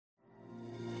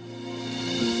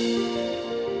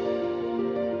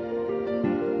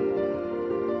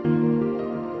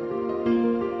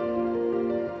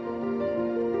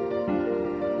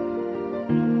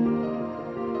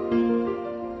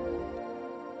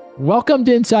Welcome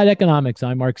to Inside Economics.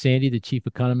 I'm Mark Sandy, the chief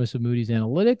economist of Moody's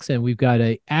Analytics, and we've got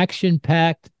a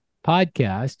action-packed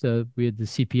podcast. We had the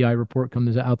CPI report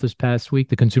come out this past week,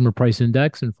 the Consumer Price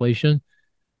Index inflation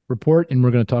report, and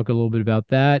we're going to talk a little bit about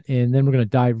that. And then we're going to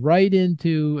dive right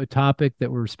into a topic that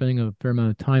we're spending a fair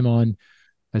amount of time on.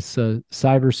 That's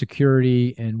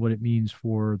cybersecurity and what it means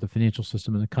for the financial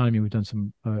system and the economy. We've done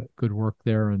some good work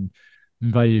there and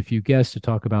invited a few guests to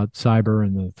talk about cyber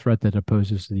and the threat that it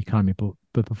poses to the economy.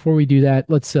 But before we do that,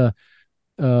 let's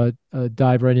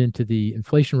dive right into the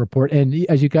inflation report. And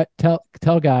as you got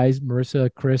tell guys, Marissa,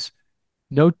 Chris,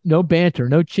 no banter,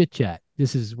 no chit chat.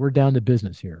 We're down to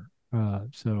business here.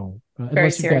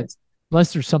 Very serious.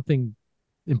 Unless there's something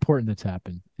important that's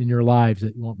happened in your lives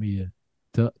that you want me to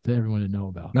everyone to know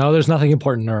about. No, there's nothing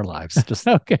important in our lives. Just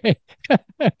okay.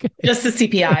 Okay. Just the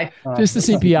CPI. Just the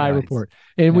CPI report.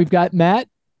 And we've got Matt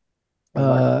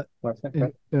Colly-yer.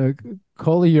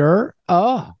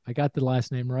 Oh, I got the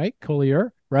last name right.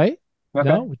 Colly-yer, right? Okay.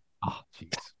 No? Oh,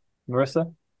 jeez.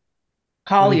 Marissa?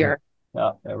 Collier.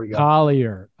 Oh, there we go.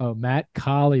 Colly-yer. Oh, Matt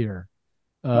Colly-yer.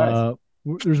 Nice.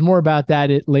 There's more about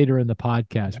that later in the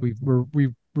podcast.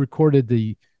 We've recorded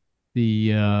the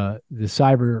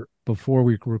cyber before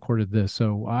we recorded this,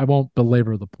 so I won't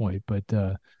belabor the point, but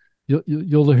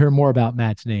you'll hear more about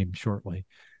Matt's name shortly.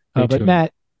 But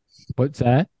Matt, what's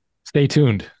that? Stay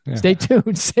tuned. Yeah. Stay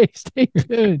tuned. Stay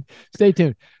tuned. Stay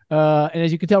tuned. And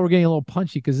as you can tell, we're getting a little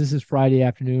punchy because this is Friday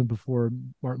afternoon before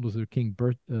Martin Luther King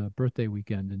birthday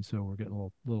weekend, and so we're getting a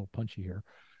little punchy here.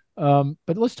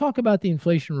 But let's talk about the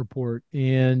inflation report.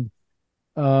 And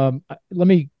I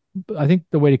think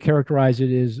the way to characterize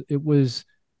it is it was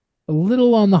a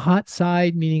little on the hot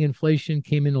side, meaning inflation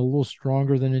came in a little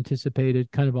stronger than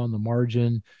anticipated, kind of on the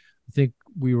margin. I think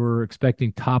we were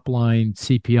expecting top line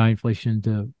CPI inflation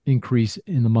to increase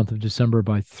in the month of December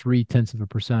by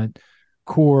 0.3%.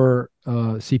 Core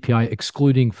CPI,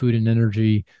 excluding food and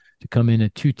energy, to come in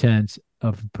at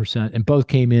 0.2%. And both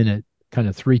came in at kind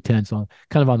of 0.3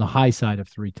 kind of on the high side of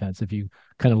 0.3 if you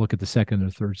kind of look at the second or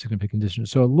third significant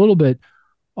conditions. So a little bit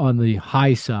on the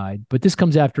high side, but this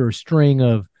comes after a string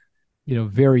of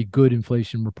very good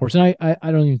inflation reports. And I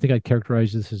don't even think I'd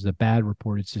characterize this as a bad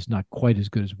report. It's just not quite as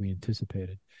good as we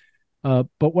anticipated. But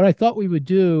what I thought we would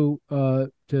do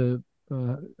to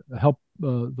help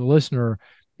the listener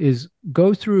is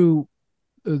go through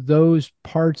those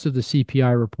parts of the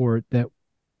CPI report that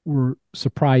were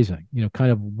surprising,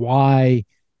 kind of why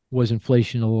was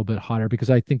inflation a little bit hotter? Because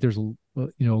I think there's, a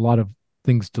lot of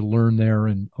things to learn there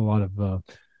and a lot of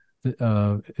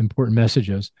important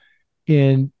messages.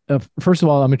 And first of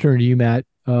all, I'm going to turn to you, Matt.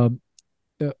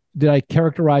 Did I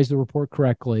characterize the report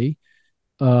correctly?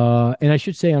 And I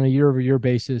should say on a year-over-year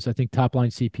basis, I think top line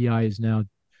CPI is now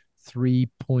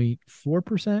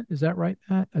 3.4%. Is that right,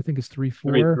 Matt? I think it's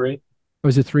 3.4. 3.3. Or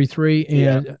is it 3.3?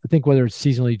 And Yeah. I think whether it's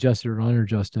seasonally adjusted or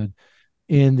unadjusted.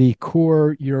 And the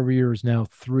core year-over-year is now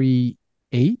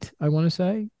 3.8, I want to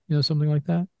say, something like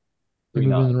that.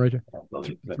 3.9. In the right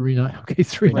 3.9. Okay,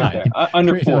 3.9. Right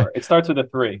under 3.9. 4. It starts with a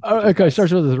 3. Okay, it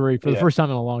starts with a 3 for the first time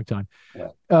in a long time.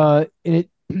 Yeah. And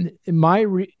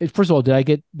first of all, did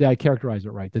I characterize it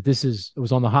right? That it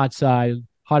was on the hot side,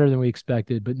 hotter than we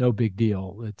expected, but no big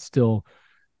deal. It's still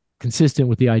consistent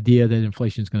with the idea that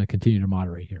inflation is going to continue to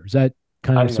moderate here. Is that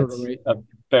kind of sort of right? A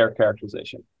fair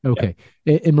characterization. Okay.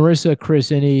 Yeah. And Marissa,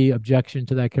 Chris, any objection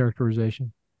to that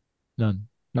characterization? None.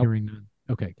 Nope. Hearing none.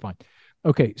 Okay, fine.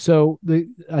 Okay, so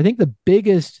I think the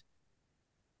biggest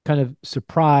kind of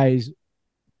surprise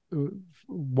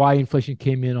why inflation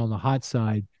came in on the hot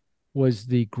side was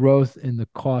the growth in the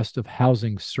cost of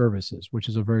housing services, which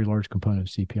is a very large component of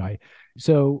CPI.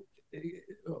 So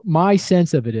my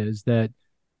sense of it is that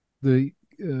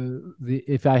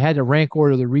if I had to rank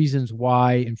order the reasons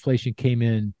why inflation came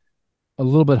in a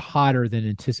little bit hotter than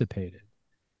anticipated,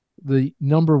 the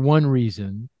number one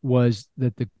reason was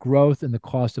that the growth in the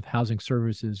cost of housing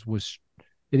services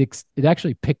it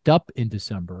actually picked up in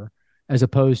December as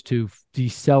opposed to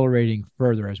decelerating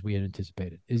further as we had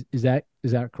anticipated. Is that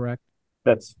correct?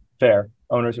 That's fair.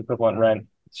 Owner's equivalent rent,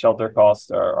 shelter costs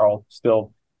are all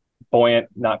still buoyant,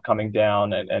 not coming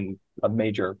down, and a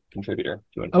major contributor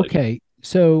to inflation. Okay,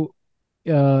 so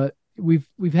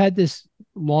we've had this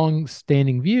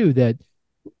long-standing view that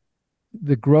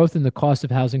the growth in the cost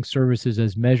of housing services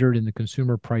as measured in the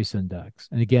consumer price index,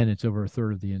 and again, it's over a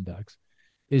third of the index,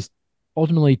 is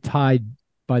ultimately tied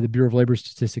by the Bureau of Labor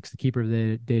Statistics, the keeper of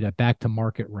the data, back to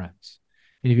market rents.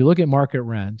 And if you look at market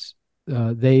rents,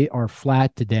 they are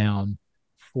flat to down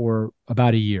for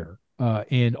about a year.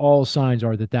 And all signs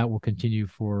are that will continue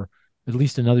for at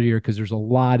least another year because there's a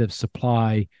lot of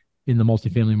supply in the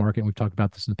multifamily market, and we've talked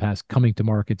about this in the past, coming to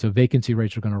market. So vacancy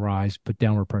rates are going to rise, put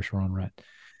downward pressure on rent.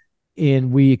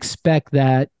 And we expect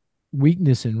that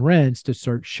weakness in rents to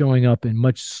start showing up in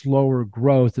much slower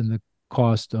growth in the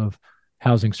cost of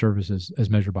housing services as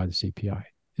measured by the CPI.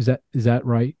 Is that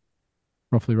right?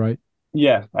 Roughly right?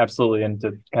 Yeah, absolutely. And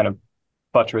to kind of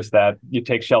buttress that, you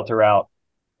take shelter out,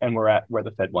 and we're at where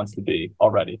the Fed wants to be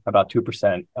already, about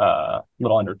 2%, a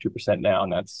little under 2% now,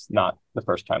 and that's not the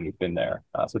first time we've been there.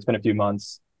 So it's been a few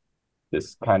months.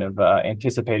 This kind of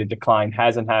anticipated decline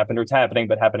hasn't happened, or it's happening,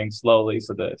 but happening slowly.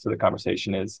 So the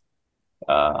conversation is,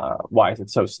 why is it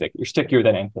so sticky? You're stickier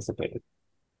than anticipated.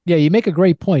 Yeah, you make a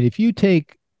great point. If you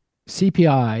take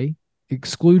CPI,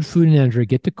 exclude food and energy,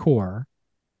 get to core,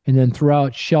 and then throw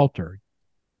out shelter.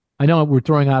 I know we're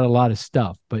throwing out a lot of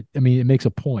stuff, but I mean, it makes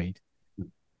a point.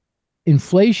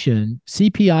 Inflation,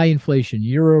 CPI inflation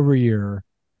year over year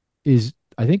is,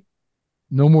 I think,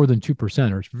 no more than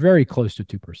 2%, or it's very close to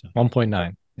 2%.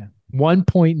 1.9. Yeah.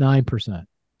 1.9%.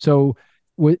 So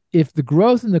if the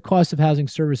growth in the cost of housing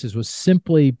services was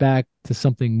simply back to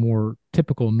something more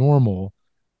typical, normal,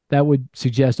 that would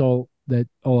suggest all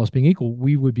else being equal,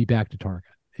 we would be back to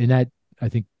target. And that, I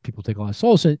think people take a lot of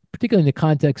solace in, particularly in the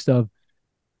context of,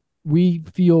 we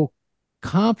feel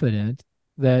confident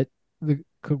that the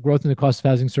growth in the cost of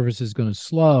housing services is going to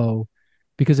slow,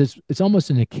 because it's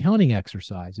almost an accounting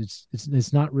exercise.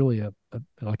 It's not really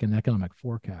like an economic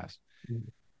forecast.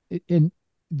 And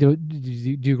do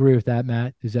you agree with that,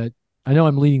 Matt? Is that, I know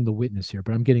I'm leading the witness here,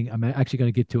 but I'm actually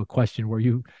going to get to a question where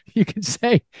you can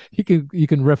say, you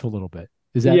can riff a little bit.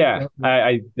 Is that? Yeah,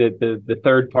 the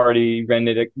third party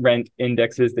rent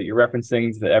indexes that you're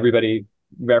referencing, that everybody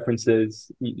references,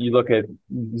 you look at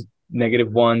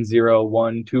 -1, 0,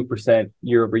 1, 2%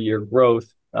 year over year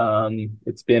growth.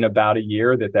 It's been about a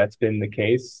year that's been the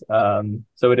case.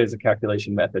 So it is a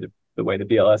calculation method of the way the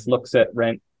BLS looks at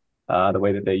rent, the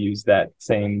way that they use that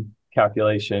same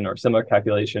calculation or similar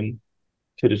calculation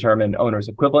to determine owner's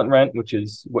equivalent rent, which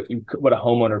is what a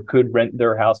homeowner could rent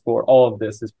their house for. All of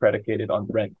this is predicated on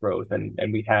rent growth, and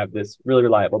we have this really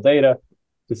reliable data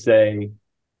to say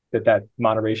that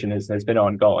moderation has been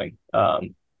ongoing.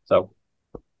 So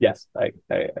yes, I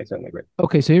certainly agree.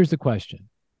 Okay, so here's the question.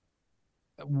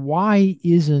 Why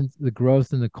isn't the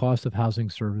growth in the cost of housing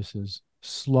services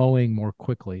slowing more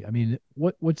quickly? I mean,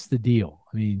 what's the deal?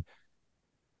 I mean,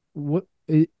 what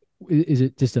is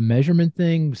it, just a measurement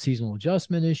thing, seasonal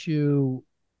adjustment issue?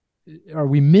 Are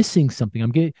we missing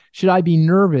something? Should I be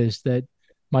nervous that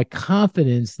my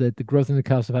confidence that the growth in the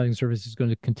cost of housing services is going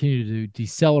to continue to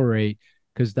decelerate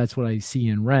because that's what I see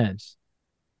in rents?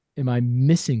 Am I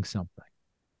missing something?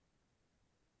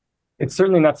 It's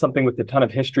certainly not something with a ton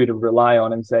of history to rely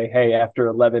on and say, hey, after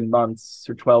 11 months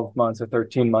or 12 months or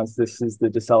 13 months, this is the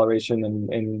deceleration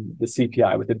in the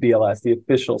CPI with the BLS. The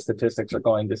official statistics are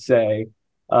going to say.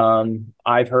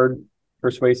 I've heard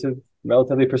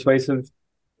relatively persuasive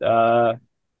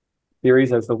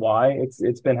theories as to why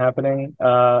it's been happening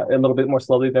a little bit more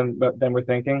slowly than we're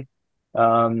thinking.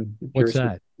 What's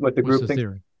that? What the group thinks.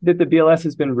 That the BLS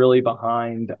has been really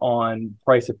behind on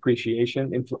price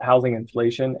appreciation, housing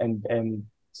inflation, and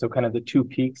so kind of the two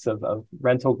peaks of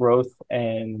rental growth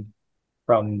and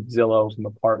from Zillow, from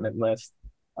apartment list,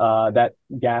 that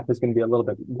gap is going to be a little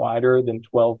bit wider than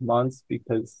 12 months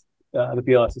because the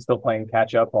BLS is still playing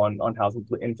catch up on housing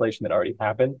inflation that already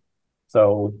happened.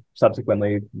 So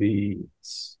subsequently, the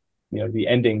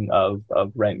ending of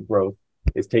rent growth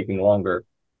is taking longer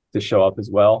to show up as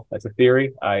well. That's a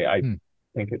theory. I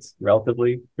think it's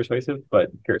relatively persuasive,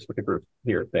 but curious what the group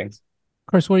here thinks.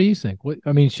 Chris, what do you think?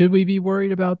 Should we be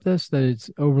worried about this, that it's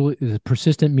is it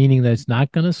persistent, meaning that it's not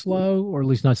going to slow, or at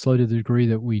least not slow to the degree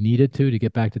that we need it to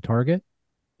get back to target?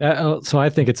 So I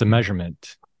think it's a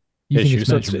measurement issue.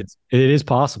 So it is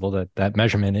possible that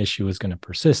measurement issue is going to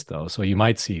persist, though. So you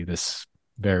might see this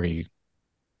very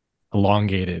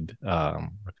elongated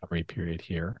recovery period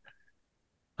here.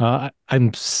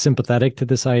 I'm sympathetic to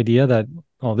this idea that,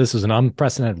 this is an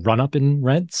unprecedented run-up in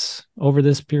rents over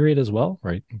this period as well,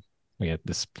 right? We had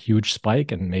this huge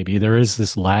spike, and maybe there is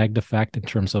this lagged effect in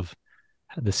terms of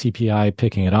the CPI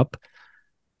picking it up.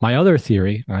 My other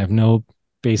theory, and I have no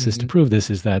basis to prove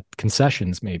this, is that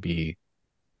concessions may be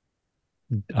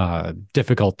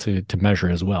difficult to measure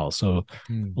as well. So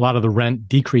a lot of the rent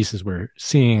decreases we're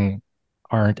seeing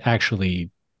aren't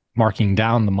actually marking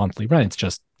down the monthly rent. It's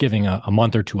just giving a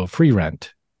month or two of free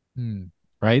rent,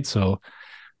 right? So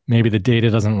maybe the data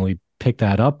doesn't really pick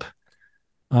that up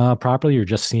properly. You're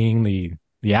just seeing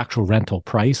the actual rental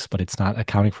price, but it's not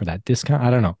accounting for that discount. I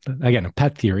don't know. Again, a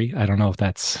pet theory. I don't know if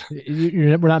that's...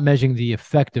 We're not measuring the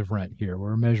effective rent here.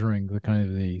 We're measuring the kind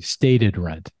of the stated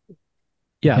rent.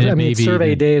 Yeah, I mean,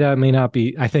 survey data may not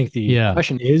be. I think the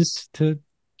question is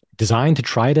designed to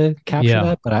try to capture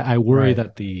that, but I worry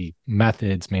that the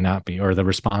methods may not be, or the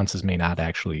responses may not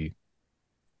actually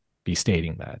be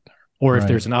stating that. Or if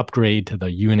there's an upgrade to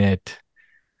the unit,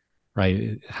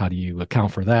 right? How do you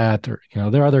account for that? Or,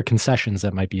 there are other concessions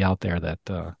that might be out there that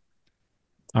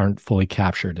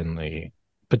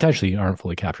potentially aren't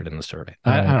fully captured in the survey.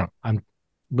 I don't know. I'm a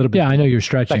little bit. Yeah, I know you're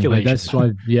stretching, but that's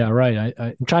why. Yeah, right.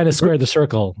 I'm trying to square the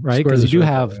circle, right? Because you do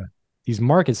have these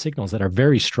market signals that are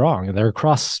very strong, and they're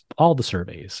across all the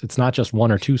surveys. It's not just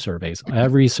one or two surveys.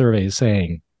 Every survey is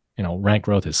saying, rent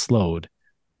growth has slowed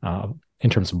in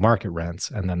terms of market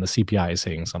rents, and then the CPI is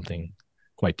saying something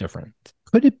quite different.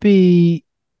 Could it be,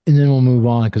 and then we'll move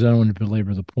on because I don't want to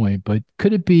belabor the point, but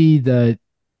could it be that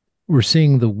we're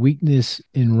seeing the weakness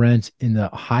in rents in the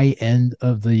high end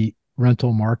of the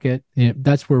rental market?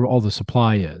 That's where all the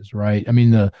supply is, right? I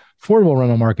mean, the affordable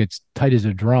rental market's tight as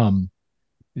a drum.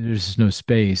 There's just no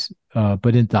space.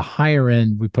 But in the higher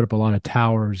end, we put up a lot of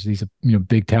towers, these,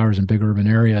 big towers in big urban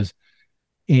areas.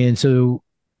 And so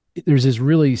there's this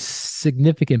really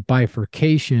significant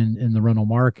bifurcation in the rental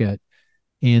market.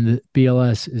 And the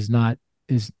BLS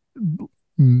is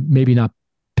maybe not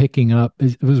picking up.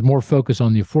 It was more focused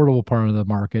on the affordable part of the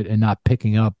market and not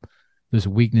picking up this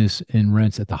weakness in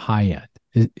rents at the high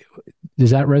end.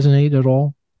 Does that resonate at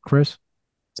all, Chris?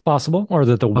 It's possible, or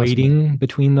that the weighting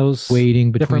between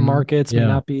different markets may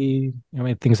not be.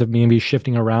 Things have maybe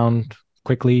shifting around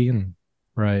quickly and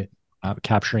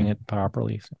capturing it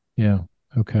properly. So. Yeah.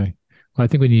 Okay. Well, I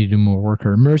think we need to do more work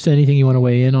here. Marissa, anything you want to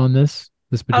weigh in on this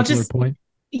particular point?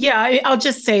 Yeah, I'll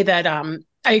just say that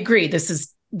I agree. This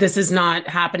is not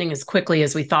happening as quickly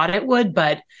as we thought it would,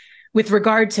 but with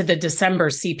regard to the December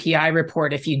CPI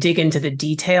report, if you dig into the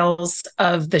details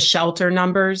of the shelter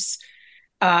numbers,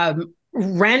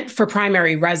 rent for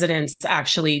primary residents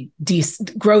actually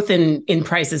growth in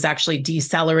prices actually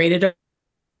decelerated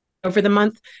over the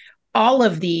month. All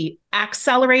of the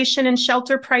acceleration in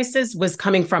shelter prices was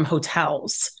coming from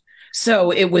hotels.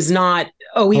 So it was not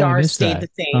OER stayed the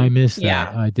same. I missed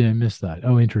that. I did miss that.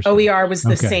 Oh, interesting. OER was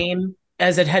the same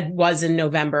as it was in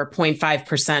November,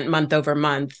 0.5% month over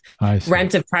month.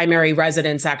 Rent of primary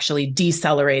residence actually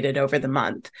decelerated over the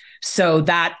month. So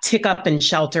that tick up in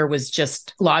shelter was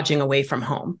just lodging away from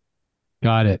home.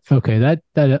 Got it. Okay.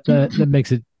 That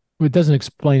makes it doesn't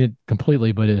explain it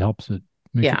completely, but it helps it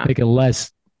make it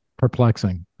less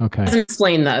perplexing. Okay. It doesn't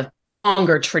explain the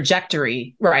longer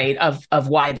trajectory, right, of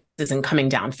why this isn't coming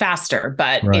down faster,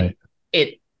 but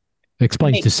it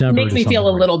explains December. Makes me feel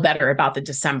a little better about the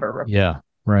December report. Yeah.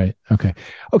 Right.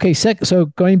 Okay. So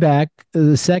going back,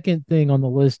 the second thing on the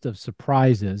list of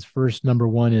surprises. First, number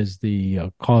one is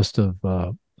the cost of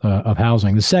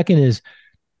housing. The second is,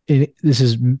 this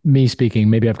is me speaking.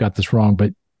 Maybe I've got this wrong,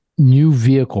 but new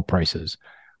vehicle prices.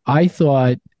 I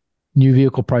thought new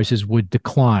vehicle prices would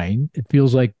decline. It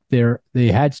feels like they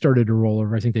had started to roll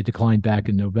over. I think they declined back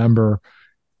in November.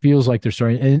 Feels like they're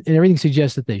starting, and everything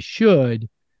suggests that they should,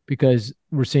 because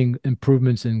we're seeing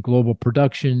improvements in global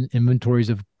production. Inventories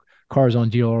of cars on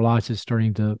dealer lots is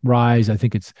starting to rise. I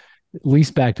think it's at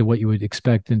least back to what you would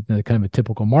expect in the kind of a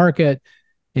typical market,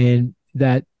 and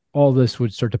that all this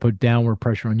would start to put downward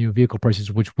pressure on new vehicle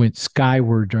prices, which went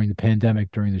skyward during the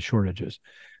pandemic, during the shortages.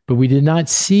 But we did not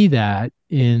see that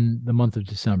in the month of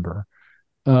December.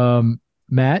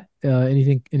 Matt,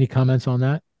 any comments on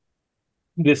that?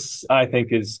 This, I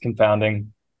think, is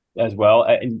confounding as well.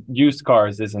 Used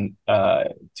cars isn't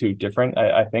too different.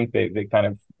 I think they kind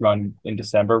of run in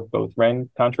December, both ran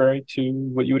contrary to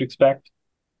what you would expect.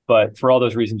 But for all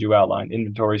those reasons you outlined,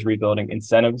 inventories rebuilding,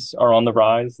 incentives are on the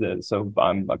rise. So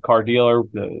I'm a car dealer.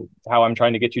 How I'm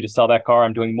trying to get you to sell that car,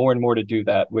 I'm doing more and more to do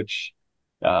that, which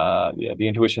the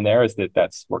intuition there is that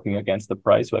that's working against the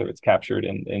price, whether it's captured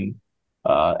in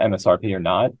MSRP or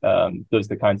not. Those are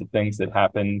the kinds of things that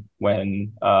happen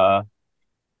when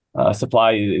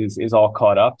supply is all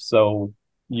caught up. So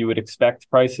you would expect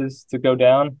prices to go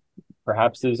down.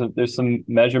 Perhaps there's some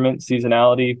measurement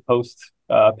seasonality post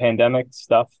pandemic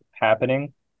stuff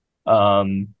happening.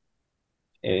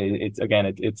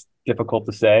 It's difficult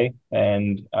to say.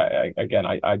 And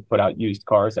I put out used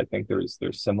cars. I think there's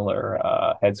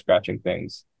similar head scratching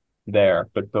things there,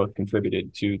 but both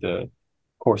contributed to the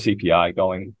core CPI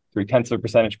going 0.3 of a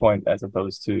percentage point as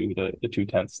opposed to the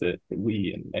 0.2 that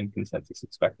we and consensus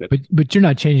expected. But you're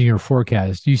not changing your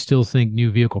forecast. You still think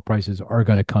new vehicle prices are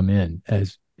going to come in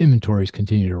as inventories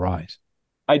continue to rise?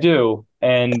 I do.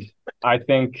 And I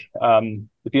think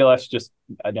the BLS just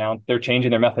announced they're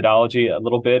changing their methodology a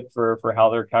little bit for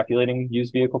how they're calculating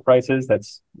used vehicle prices.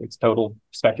 It's total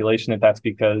speculation that that's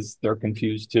because they're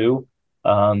confused too.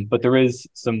 But there is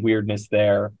some weirdness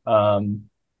there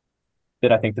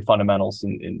that I think the fundamentals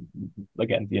in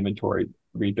again, the inventory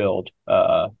rebuild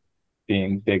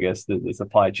being biggest, the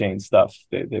supply chain stuff,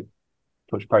 they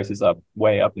push prices up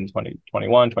way up in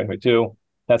 2021, 2022.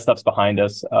 That stuff's behind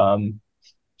us.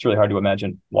 It's really hard to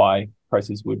imagine why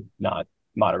prices would not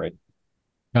moderate.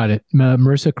 Got it.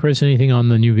 Marissa, Chris, anything on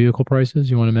the new vehicle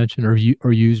prices you want to mention, or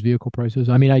used vehicle prices?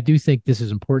 I mean, I do think this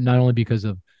is important not only because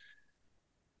of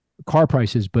car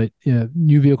prices, but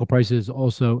new vehicle prices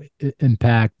also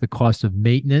impact the cost of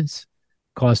maintenance,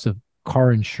 cost of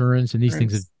car insurance, and these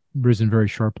things have risen very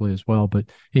sharply as well. But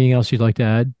anything else you'd like to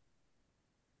add?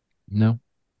 No.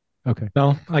 Okay.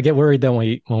 No, I get worried then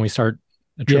when we start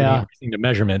attributing everything to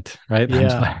measurement, right?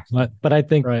 Yeah. But I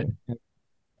think right. It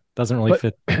doesn't really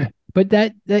fit. But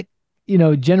that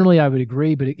generally I would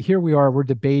agree. But here we are, we're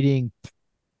debating,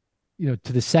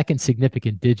 to the second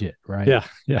significant digit, right? Yeah.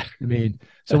 I mean,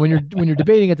 so when you're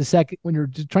debating at the second, when you're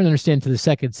trying to understand to the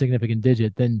second significant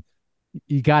digit, then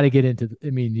you got to get into.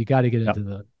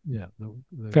 The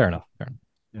Fair enough.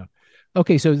 Yeah.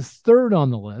 Okay, so the third on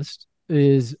the list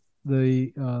is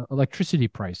the electricity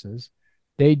prices.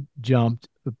 They jumped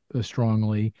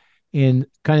strongly, and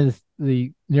kind of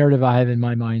the narrative I have in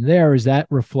my mind there is that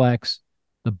reflects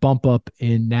the bump up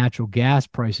in natural gas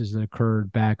prices that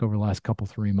occurred back over the last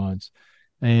 3 months.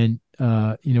 And,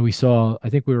 we saw, I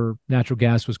think natural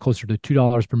gas was closer to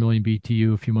 $2 per million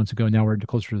BTU a few months ago. Now we're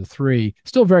closer to 3,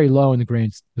 still very low in the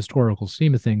grand historical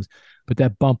scheme of things. But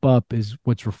that bump up is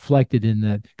what's reflected in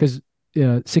that, because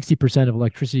 60% of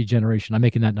electricity generation, I'm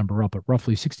making that number up, but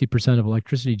roughly 60% of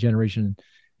electricity generation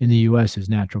in the US is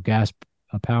natural gas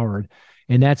powered.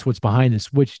 And that's what's behind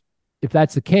this, which, if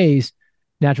that's the case,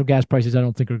 natural gas prices, I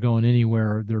don't think are going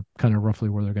anywhere. They're kind of roughly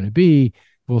where they're going to be.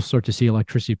 We'll start to see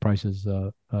electricity prices,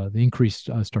 the increase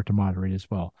start to moderate as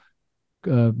well.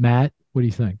 Matt, what do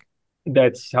you think?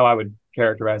 That's how I would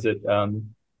characterize it.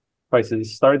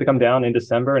 Prices started to come down in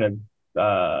December and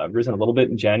have risen a little bit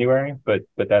in January, but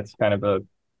that's kind of a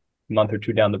month or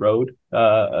two down the road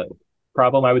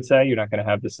problem, I would say. You're not going to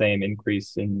have the same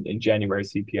increase in January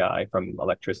CPI from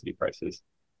electricity prices.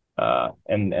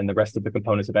 And the rest of the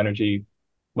components of energy,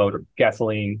 motor,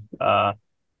 gasoline,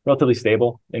 relatively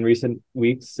stable in recent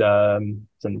weeks. Some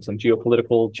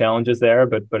geopolitical challenges there,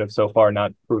 but have so far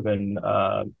not proven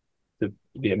to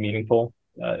be a meaningful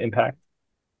impact.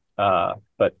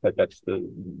 But that's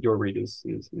your read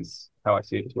is how I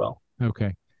see it as well.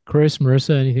 Okay, Chris,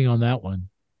 Marissa, anything on that one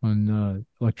on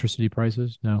electricity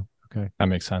prices? No. Okay, that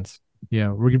makes sense.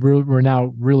 Yeah, we're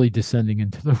now really descending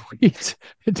into the weeds.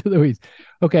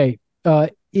 Okay, I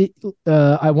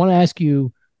want to ask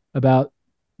you about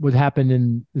what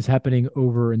is happening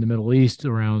over in the Middle East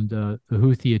around the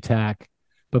Houthi attack.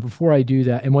 But before I do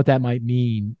that, and what that might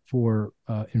mean for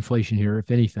inflation here,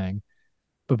 if anything.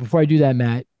 But before I do that,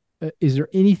 Matt, is there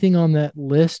anything on that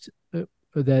list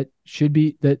that should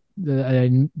be that I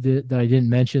didn't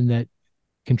mention that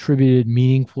contributed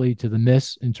meaningfully to the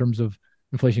miss in terms of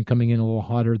inflation coming in a little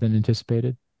hotter than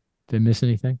anticipated? Did I miss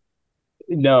anything?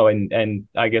 No, and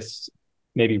I guess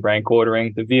maybe rank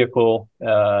ordering the vehicle,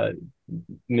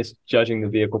 misjudging the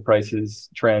vehicle prices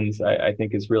trends, I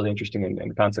think is really interesting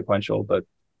and consequential, but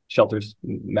shelter's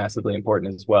massively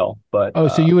important as well. But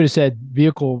so you would have said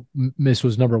vehicle miss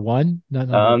was number one, not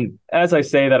number as I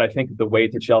say that, I think the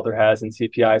weight that shelter has in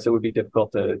CPI, so it would be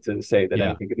difficult to say that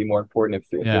anything could be more important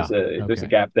if there's a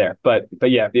gap there. But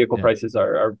yeah, vehicle prices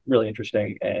are really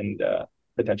interesting and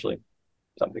potentially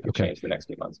something could change the next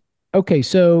few months. Okay,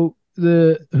 so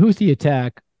the Houthi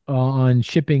attack on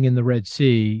shipping in the Red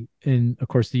Sea, and of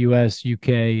course the U.S.,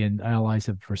 U.K., and allies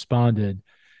have responded,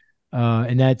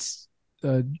 and that's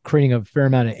creating a fair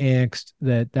amount of angst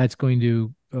that's going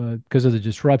to, because of the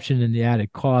disruption and the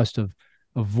added cost of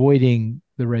avoiding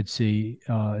the Red Sea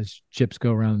as ships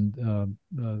go around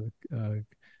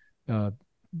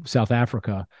South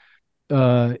Africa.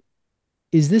 How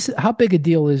big a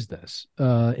deal is this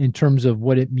in terms of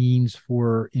what it means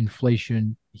for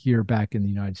inflation here back in the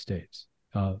United States?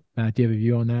 Matt, do you have a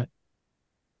view on that?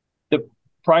 The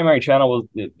primary channel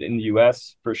in the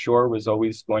U.S. for sure was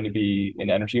always going to be in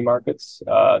energy markets.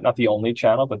 Not the only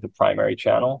channel, but the primary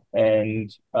channel.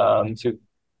 And so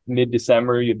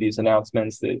mid-December, you have these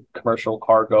announcements that commercial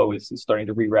cargo is starting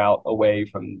to reroute away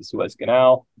from the Suez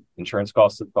Canal. Insurance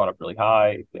costs have gone up really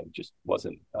high. It just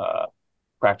wasn't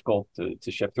practical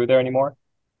to ship through there anymore.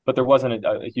 But there wasn't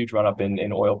a huge run up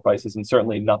in oil prices, and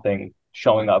certainly nothing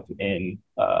showing up in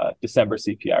December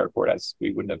CPI report as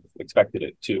we wouldn't have expected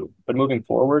it to. But moving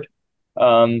forward,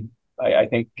 I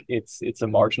think it's a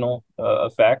marginal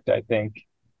effect. I think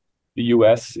the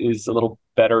U.S. is a little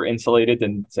better insulated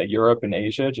than, say, Europe and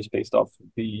Asia, just based off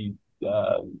the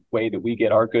way that we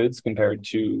get our goods compared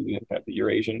to kind of the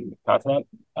Eurasian continent.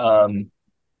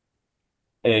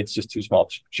 It's just too small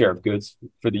share of goods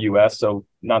for the U.S., so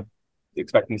not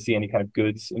expecting to see any kind of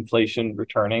goods inflation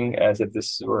returning as if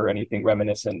this were anything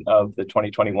reminiscent of the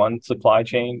 2021 supply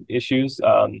chain issues.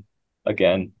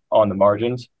 Again, on the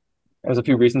margins. There's a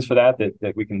few reasons for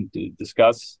that we can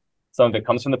discuss. Some of it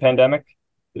comes from the pandemic.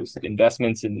 There's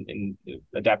investments in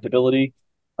adaptability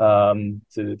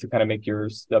to kind of make your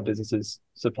business's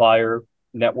supplier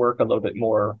network a little bit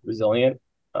more resilient.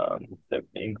 The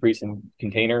increase in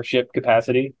container ship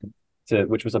capacity,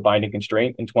 which was a binding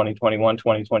constraint in 2021,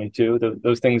 2022.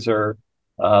 Those things are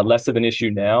less of an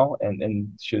issue now, and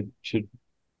should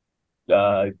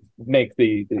make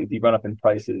the run up in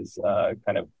prices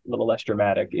kind of a little less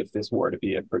dramatic if this were to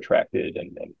be a protracted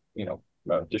and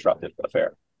disruptive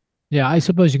affair. Yeah, I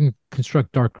suppose you can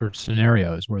construct darker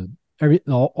scenarios where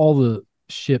all the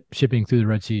shipping through the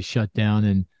Red Sea is shut down,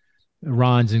 and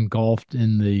Iran's engulfed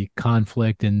in the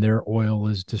conflict, and their oil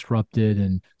is disrupted,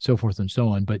 and so forth and so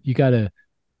on. But you got to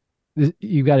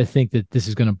think that this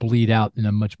is going to bleed out in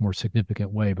a much more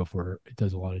significant way before it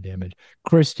does a lot of damage.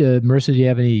 Chris, Marissa, do you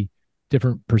have any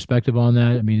different perspective on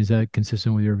that? I mean, is that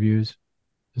consistent with your views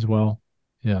as well?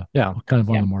 Yeah. Kind of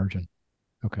on the margin.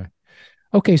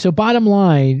 Okay. So bottom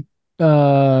line,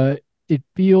 it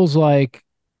feels like,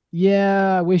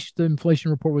 I wish the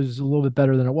inflation report was a little bit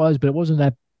better than it was, but it wasn't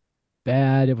that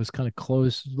bad. It was kind of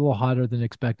close, a little hotter than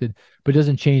expected, but it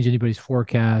doesn't change anybody's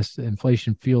forecast.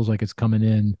 Inflation feels like it's coming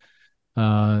in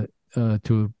and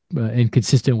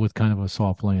consistent with kind of a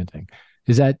soft landing.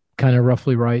 Is that kind of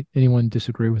roughly right? Anyone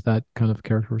disagree with that kind of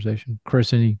characterization?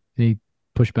 Chris, any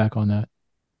pushback on that?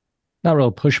 Not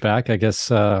real pushback, I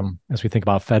guess. As we think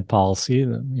about Fed policy,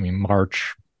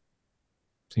 March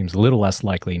seems a little less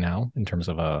likely now in terms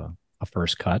of a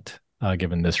first cut,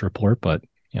 given this report, but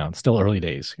it's still early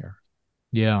days here.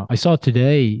 Yeah, I saw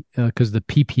today because the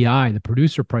PPI, the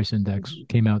producer price index,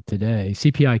 came out today.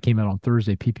 CPI came out on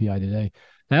Thursday. PPI today.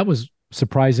 That was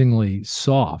surprisingly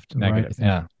soft. Negative,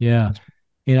 right? Yeah.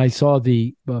 And I saw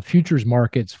the futures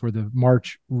markets for the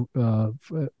March.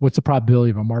 What's the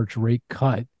probability of a March rate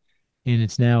cut? And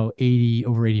it's now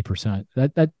over 80%.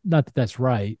 That not that that's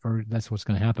right or that's what's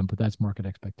going to happen, but that's market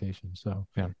expectation. So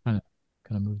kind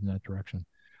of moved in that direction.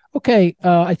 Okay,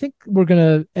 I think we're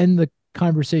going to end the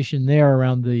conversation there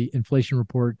around the inflation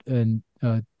report and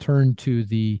turn to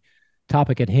the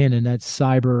topic at hand, and that's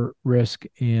cyber risk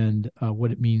and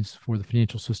what it means for the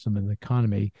financial system and the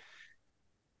economy.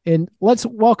 And let's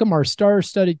welcome our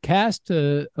star-studded cast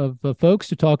of folks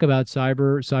to talk about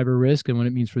cyber risk and what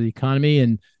it means for the economy.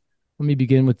 And let me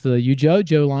begin with you, Joe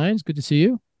Lyons. Good to see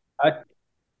you. Hi.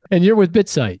 And you're with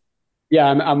BitSight. Yeah,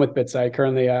 I'm with BitSight.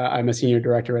 Currently, I'm a senior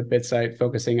director at BitSight,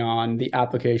 focusing on the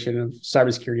application of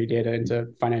cybersecurity data into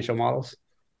financial models.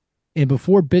 And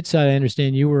before BitSight, I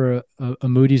understand you were a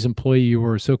Moody's employee. You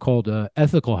were a so-called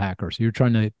ethical hacker. So you're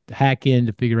trying to hack in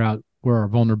to figure out where our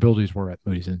vulnerabilities were at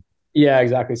Moody's. Yeah,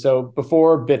 exactly. So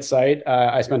before BitSight,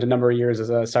 I spent a number of years as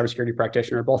a cybersecurity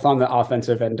practitioner, both on the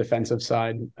offensive and defensive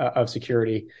side of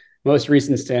security. Most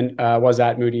recent stint was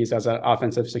at Moody's as an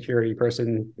offensive security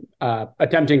person,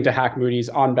 attempting to hack Moody's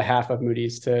on behalf of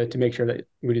Moody's to make sure that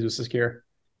Moody's was secure.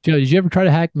 Joe, did you ever try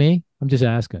to hack me? I'm just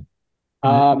asking.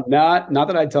 Not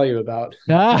that I'd tell you about.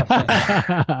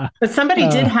 But somebody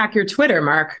did hack your Twitter,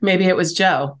 Mark. Maybe it was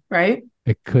Joe, right?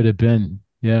 It could have been,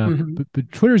 yeah. Mm-hmm.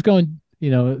 But Twitter's going,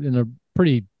 in a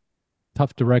pretty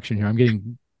tough direction here. I'm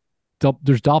getting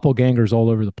there's doppelgangers all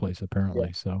over the place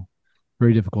apparently, so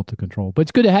very difficult to control. But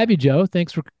it's good to have you, Joe.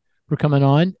 Thanks for coming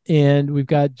on. And we've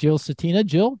got Jill Satina.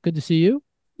 Jill, good to see you.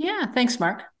 Yeah, thanks,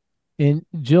 Mark. And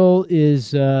Jill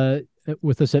is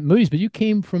with us at Moody's, but you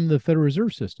came from the Federal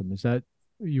Reserve System. Is that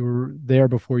you were there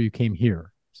before you came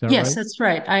here? Yes, right? That's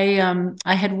right.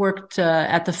 I had worked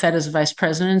at the Fed as a vice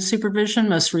president in supervision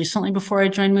most recently before I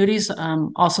joined Moody's.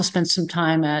 Also spent some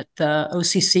time at the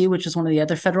OCC, which is one of the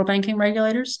other federal banking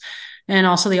regulators, and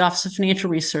also the Office of Financial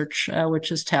Research,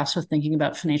 which is tasked with thinking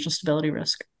about financial stability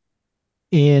risk.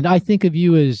 And I think of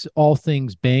you as all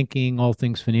things banking, all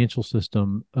things financial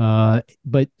system,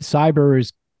 but cyber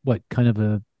is what, kind of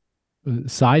a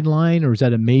sideline, or is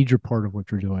that a major part of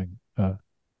what you're doing?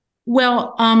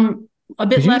 A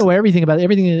bit less. You know everything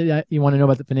that you want to know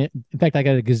about the finance. In fact, I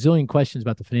got a gazillion questions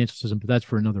about the financial system, but that's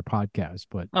for another podcast.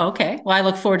 But okay, well, I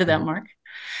look forward to that, Mark.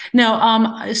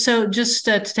 No, so just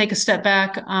to take a step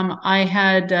back, I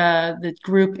had the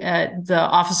group at the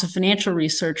Office of Financial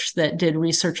Research that did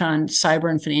research on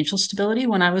cyber and financial stability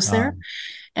when I was there.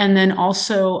 And then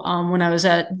also when I was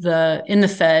in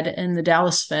the Fed, in the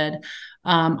Dallas Fed,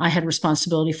 I had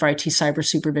responsibility for IT cyber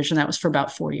supervision. That was for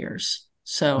about 4 years.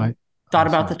 So thought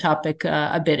about the topic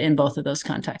a bit in both of those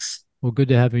contexts. Well, good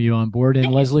to have you on board.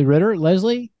 And Leslie Ritter.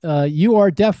 Leslie, you are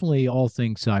definitely all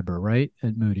things cyber, right,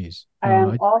 at Moody's? I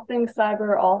am all things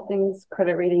cyber, all things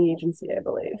credit rating agency, I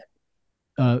believe.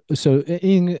 So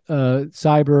in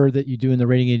cyber that you do in the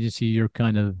rating agency, you're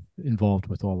kind of involved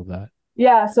with all of that.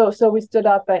 Yeah, so we stood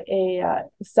up a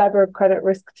cyber credit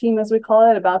risk team, as we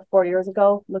call it, about 4 years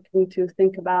ago, looking to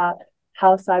think about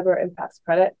how cyber impacts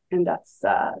credit, and that's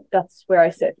where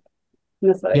I sit. And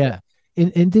that's what I do.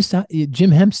 And this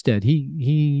Jim Hempstead,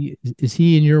 he is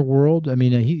he in your world? I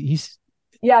mean, he's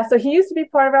so he used to be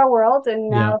part of our world, and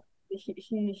now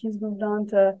he's moved on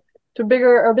to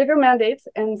bigger mandates,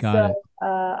 and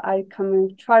I come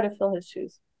and try to fill his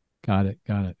shoes. Got it.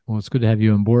 Well, it's good to have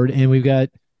you on board, and we've got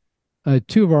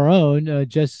two of our own,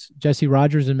 Jesse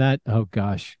Rogers and Matt. Oh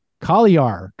gosh,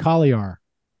 Collyar.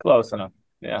 Close enough.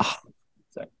 Yeah.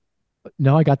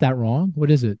 No, I got that wrong.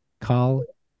 What is it?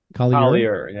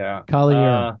 Colly-yer, yeah.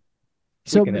 Colly-yer.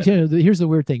 So here's the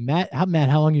weird thing, Matt. How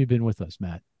long have you been with us,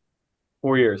 Matt?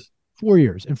 4 years. 4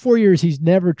 years. In 4 years, he's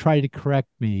never tried to correct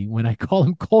me when I call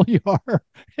him Colyar.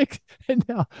 And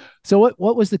now, so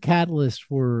what was the catalyst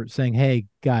for saying, "Hey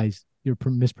guys, you're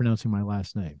mispronouncing my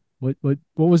last name"? What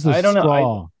was the straw?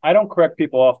 Know. I don't correct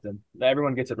people often.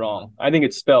 Everyone gets it wrong. I think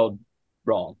it's spelled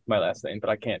wrong, my last name, but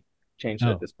I can't change it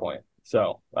at this point.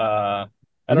 So I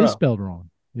don't know. It is spelled wrong.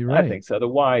 You're right. I think so. The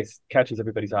Y catches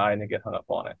everybody's eye and they get hung up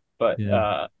on it. But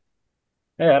I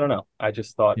don't know. I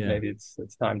just thought maybe it's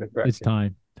time to correct. It's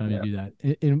time to do that.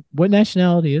 And what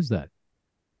nationality is that?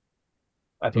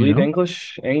 I believe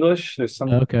English. There's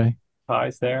some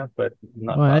ties there, but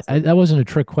not. Well, that wasn't a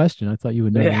trick question. I thought you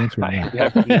would know the answer to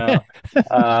that.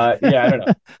 I don't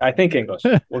know. I think English.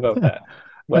 We'll go with that.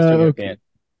 Western European.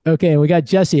 Okay, we got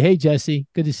Jesse. Hey, Jesse.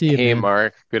 Good to see you. Hey, man.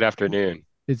 Mark. Good afternoon.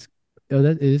 It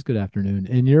is good afternoon.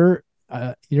 And you're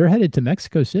headed to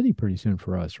Mexico City pretty soon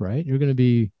for us, right? You're going to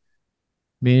be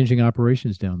managing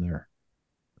operations down there.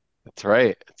 That's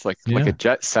right. It's like a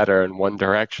jet setter in one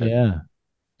direction. Yeah.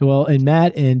 Well, and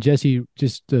Matt and Jesse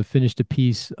just finished a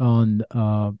piece on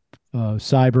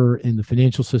cyber in the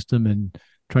financial system and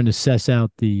trying to suss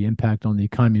out the impact on the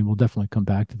economy. We'll definitely come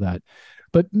back to that.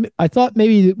 But I thought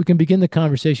maybe we can begin the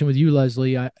conversation with you,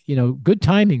 Leslie. Good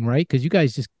timing, right? Because you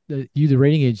guys the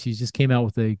rating agencies just came out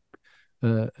with a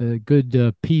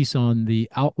good piece on the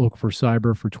outlook for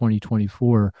cyber for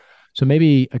 2024. So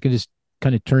maybe I could just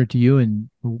kind of turn it to you, and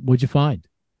what'd you find?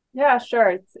 Yeah, sure.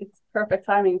 It's perfect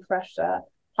timing, fresh,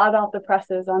 hot off the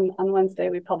presses. On Wednesday,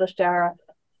 we published our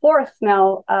fourth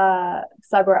now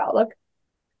cyber outlook.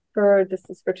 This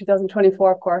is for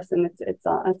 2024, of course, and it's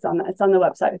on the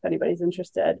website if anybody's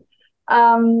interested.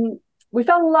 We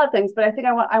found a lot of things, but I think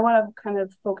I want to kind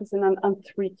of focus in on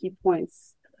three key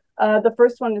points. The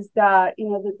first one is that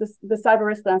the cyber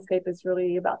risk landscape is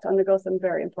really about to undergo some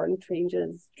very important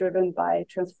changes driven by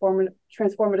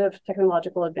transformative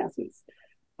technological advancements.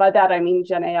 By that I mean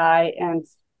Gen AI, and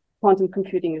quantum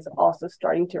computing is also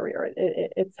starting to rear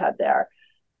its head there.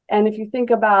 And if you think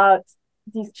about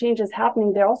these changes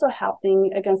happening, they're also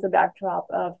happening against the backdrop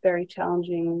of very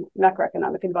challenging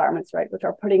macroeconomic environments, right, which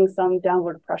are putting some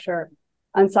downward pressure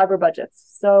on cyber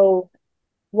budgets. So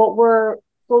what we're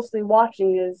closely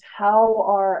watching is how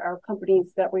are our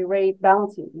companies that we rate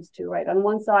balancing these two, right? On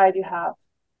one side, you have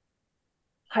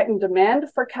heightened demand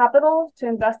for capital to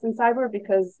invest in cyber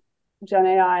because Gen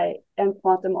AI and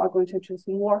quantum are going to introduce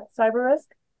more cyber risk.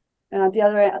 And on the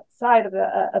other side of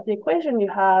the equation, you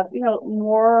have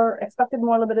more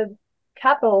limited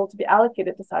capital to be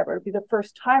allocated to cyber. It'll be the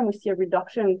first time we see a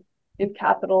reduction in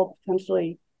capital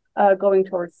potentially going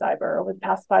towards cyber. Over the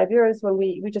past 5 years, when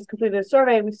we just completed a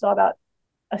survey, we saw about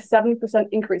a 70%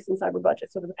 increase in cyber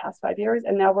budgets over the past 5 years,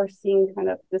 and now we're seeing kind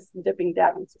of this dipping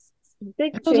down. It's a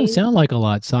big change. Doesn't sound like a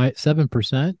lot.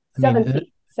 7%.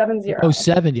 70. 70. Oh,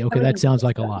 70. Okay, that sounds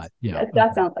like a lot. Yeah,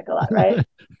 that sounds like a lot, right?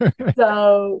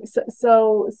 So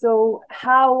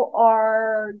how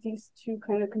are these two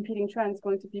kind of competing trends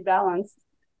going to be balanced?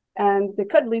 And they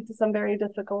could lead to some very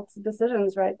difficult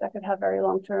decisions, right? That could have very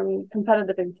long-term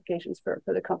competitive implications for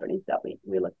the companies that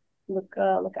we look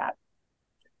at.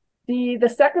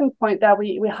 The second point that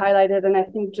we highlighted, and I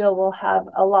think Jill will have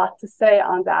a lot to say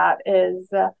on that, is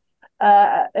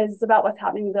about what's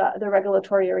happening in the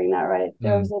regulatory arena, right?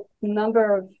 There's a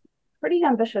number of pretty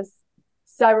ambitious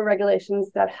cyber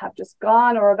regulations that have just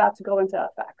gone or are about to go into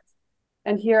effect.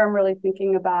 And here I'm really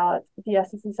thinking about the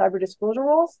SEC cyber disclosure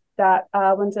rules that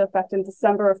went into effect in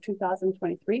December of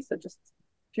 2023, so just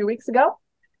a few weeks ago.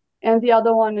 And the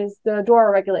other one is the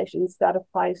DORA regulations that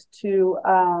applies to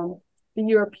the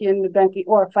European banking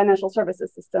or financial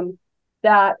services system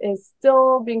that is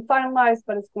still being finalized,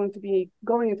 but it's going to be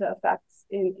going into effect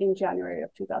in January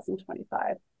of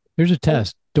 2025. Here's a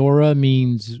test. DORA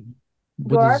means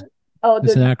DORA?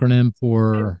 It's an acronym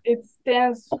for. It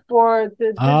stands for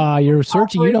the. You're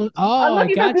searching. You don't. Oh,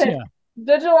 I gotcha.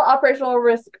 Digital operational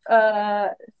risk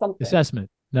something. Assessment.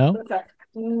 No.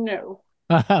 No.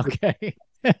 Okay.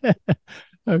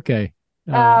 Okay.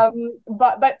 But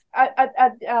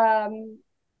at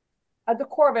the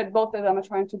core of it, both of them are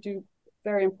trying to do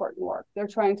very important work. They're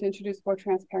trying to introduce more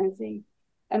transparency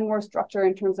and more structure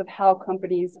in terms of how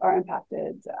companies are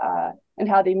impacted and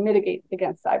how they mitigate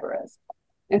against cyber risk.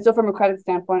 And so from a credit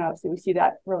standpoint, obviously, we see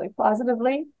that really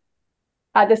positively.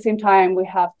 At the same time, we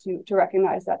have to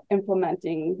recognize that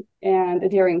implementing and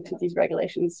adhering to these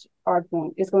regulations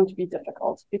is going to be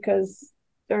difficult because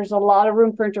there's a lot of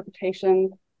room for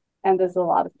interpretation and there's a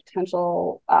lot of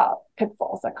potential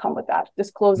pitfalls that come with that.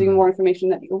 Disclosing more information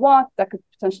that you want that could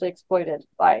potentially be exploited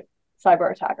by cyber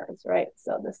attackers, right?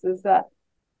 So this is a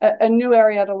new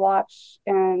area to watch,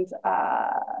 and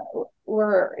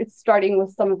it's starting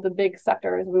with some of the big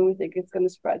sectors when we think it's going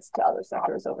to spread to other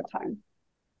sectors over time.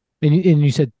 And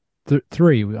you said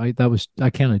three. I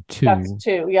counted two. That's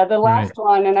two. Yeah, the last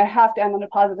one, and I have to end on a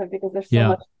positive because there's so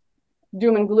much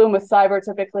doom and gloom with cyber.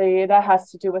 Typically, that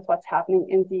has to do with what's happening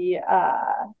in the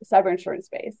cyber insurance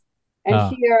space.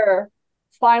 And here,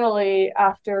 finally,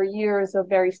 after years of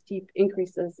very steep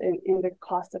increases in the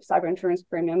cost of cyber insurance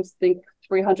premiums, think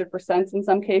 300% in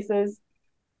some cases,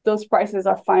 those prices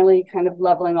are finally kind of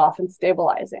leveling off and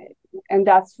stabilizing. And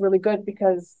that's really good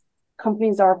because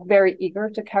companies are very eager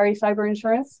to carry cyber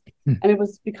insurance, and it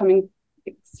was becoming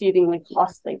exceedingly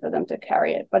costly for them to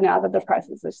carry it. But now that the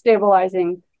prices are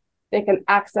stabilizing, they can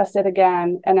access it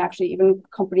again. And actually, even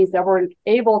companies that weren't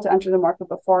able to enter the market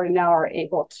before now are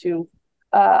able to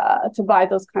buy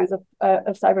those kinds of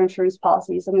cyber insurance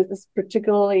policies. And this is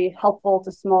particularly helpful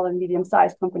to small and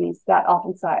medium-sized companies that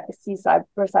often see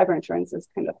cyber insurance as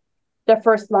kind of their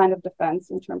first line of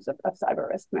defense in terms of cyber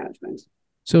risk management.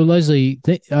 So Leslie,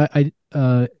 I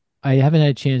haven't had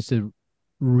a chance to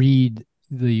read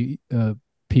the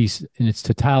piece in its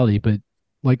totality, but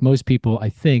like most people, I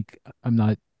think I'm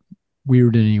not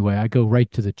weird in any way. I go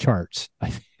right to the charts.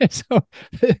 So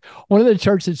one of the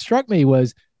charts that struck me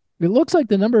was it looks like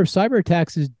the number of cyber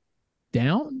attacks is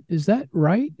down. Is that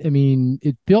right? I mean,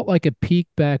 it felt like a peak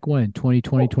back when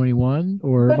 2020, 21,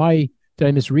 or did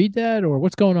I misread that, or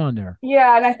what's going on there?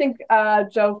 Yeah, and I think,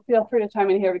 Joe, feel free to chime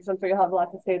in here because I'm sure you'll have a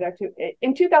lot to say there too.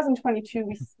 In 2022,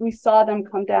 we saw them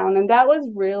come down, and that was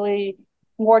really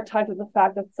more tied to the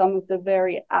fact that some of the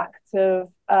very active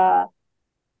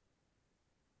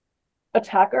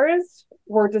attackers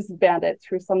were disbanded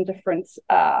through some different,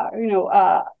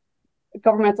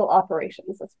 governmental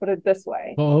operations. Let's put it this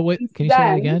way. Oh, wait, can you say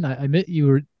that again? I admit you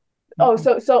were. Oh,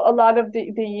 so a lot of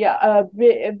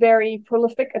the very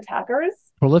prolific attackers.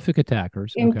 Prolific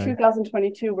attackers in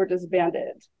 2022 were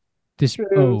disbanded.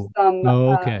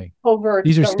 Okay. Covert.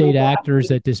 These are state actors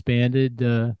that disbanded.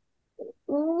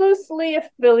 Loosely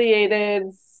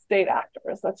affiliated state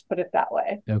actors. Let's put it that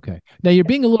way. Okay. Now you're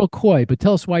being a little coy, but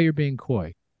tell us why you're being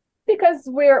coy. Because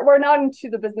we're not into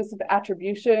the business of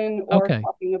attribution or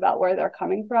talking about where they're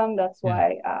coming from. That's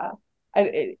why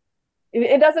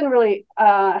it doesn't really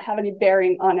have any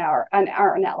bearing on our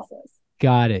analysis.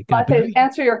 Got it. But to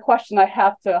answer your question, I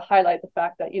have to highlight the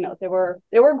fact that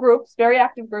there were groups, very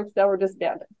active groups that were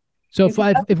disbanded. So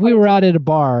if we were out at a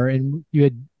bar and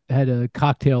you had a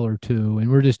cocktail or two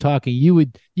and we're just talking, you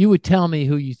would tell me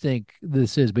who you think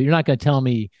this is, but you're not going to tell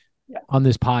me on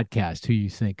this podcast who you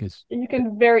think is. You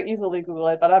can very easily Google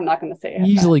it, but I'm not going to say it.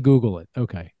 Easily Google it.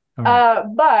 Okay. All right.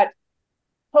 But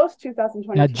post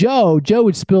 2020. Now Joe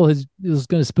was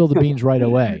going to spill the beans right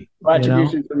away.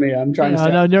 Attribution for me. I'm trying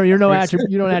to. No, you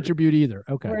don't attribute either.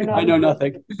 Okay. I know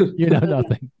nothing. You know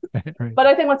nothing. Right. But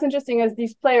I think what's interesting is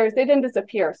these players, they didn't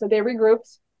disappear. So they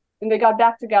regrouped and they got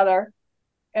back together.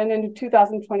 And in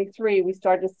 2023, we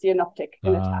started to see an uptick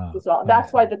in attacks as well.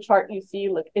 That's why the chart you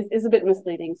see is a bit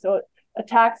misleading. So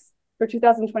attacks for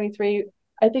 2023,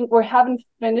 I think we haven't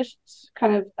finished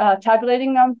kind of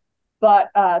tabulating them, but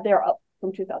they're up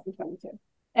from 2022.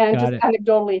 And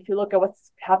anecdotally, if you look at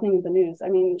what's happening in the news, I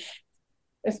mean,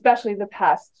 especially the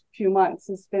past few months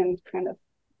has been kind of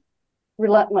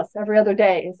relentless. Every other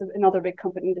day is another big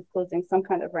company disclosing some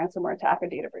kind of ransomware attack or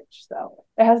data breach. So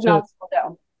it has not slowed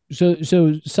down. So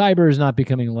cyber is not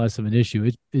becoming less of an issue.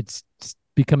 It's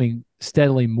becoming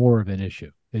steadily more of an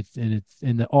issue.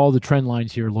 All the trend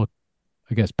lines here look,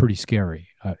 I guess, pretty scary.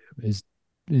 I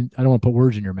don't want to put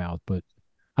words in your mouth, but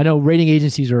I know rating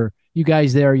agencies are you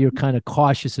guys there, you're kind of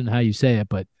cautious in how you say it,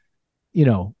 but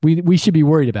we should be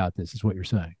worried about this, is what you're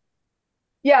saying.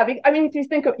 Yeah, I mean, if you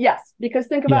think of because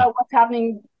think about what's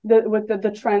happening with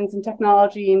the trends in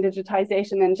technology and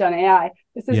digitization and Gen AI.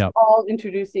 This is all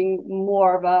introducing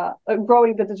more of a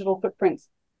growing the digital footprint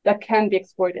that can be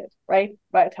exploited, right,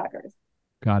 by attackers.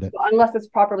 Got it. So unless it's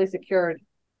properly secured,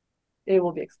 it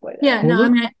will be exploited. Yeah, no, I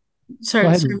mean, sorry, go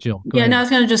ahead, Jill. Go ahead. No, I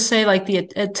was going to just say, like,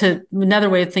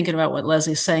 another way of thinking about what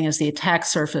Leslie's saying is the attack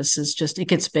surface is just, it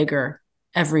gets bigger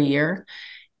every year.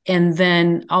 And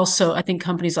then also, I think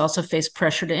companies also face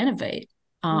pressure to innovate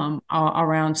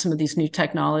around some of these new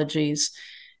technologies.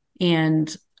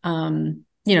 And,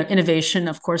 innovation,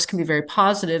 of course, can be very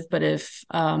positive, but if,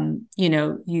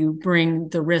 you bring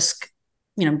the risk,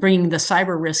 bringing the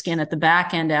cyber risk in at the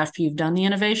back end after you've done the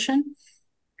innovation,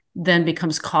 then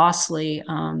becomes costly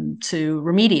to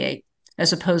remediate,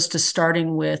 as opposed to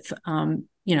starting with,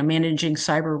 managing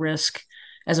cyber risk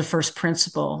as a first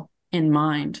principle in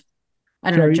mind. I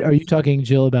don't know. Are you talking,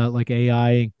 Jill, about like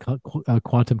AI and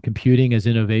quantum computing as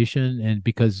innovation? And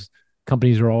because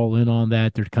companies are all in on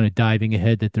that, they're kind of diving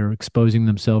ahead, that they're exposing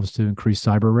themselves to increased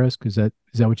cyber risk. Is that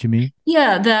what you mean?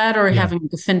 Yeah, that, or having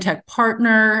the fintech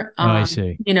partner. I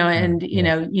see.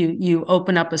 You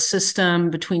open up a system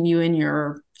between you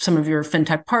and some of your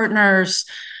fintech partners.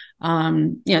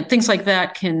 Things like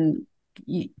that can,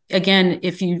 again,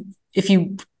 if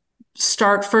you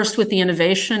start first with the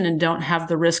innovation and don't have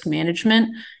the risk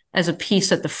management as a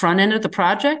piece at the front end of the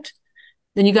project,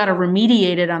 then you got to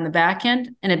remediate it on the back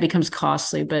end, and it becomes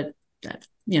costly. But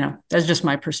that's just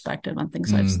my perspective on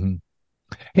things I've seen.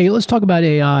 Hey, let's talk about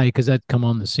AI, because that's come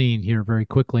on the scene here very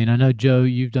quickly. And I know, Joe,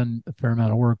 you've done a fair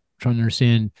amount of work trying to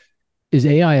understand, is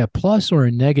AI a plus or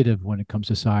a negative when it comes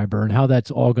to cyber, and how that's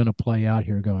all going to play out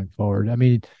here going forward? I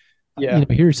mean,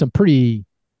 here's some pretty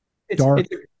dark.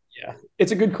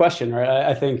 It's a good question, right?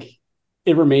 I think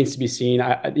it remains to be seen.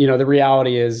 The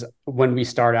reality is, when we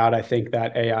start out, I think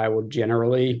that AI will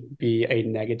generally be a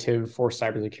negative for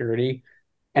cybersecurity.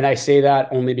 And I say that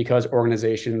only because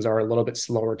organizations are a little bit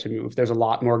slower to move. There's a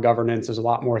lot more governance. There's a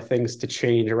lot more things to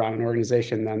change around an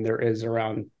organization than there is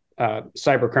around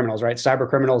cyber criminals, right? Cyber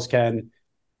criminals can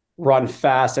run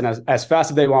fast and as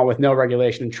fast as they want with no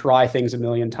regulation and try things a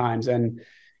million times. And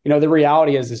the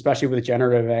reality is, especially with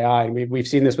generative AI, and we've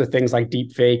seen this with things like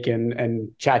deepfake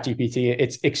and ChatGPT,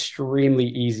 it's extremely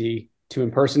easy to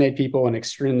impersonate people and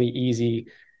extremely easy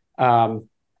to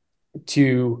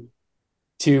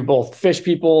both phish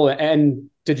people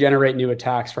and to generate new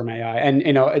attacks from AI.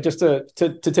 And just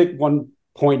to take one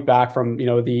point back from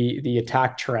the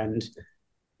attack trend,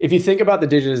 if you think about the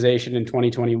digitization in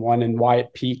 2021 and why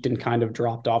it peaked and kind of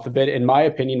dropped off a bit, in my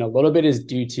opinion, a little bit is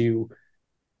due to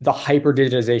the hyper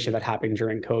digitization that happened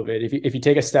during COVID. If you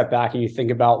take a step back and you think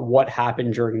about what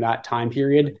happened during that time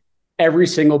period, every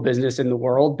single business in the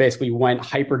world basically went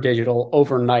hyper digital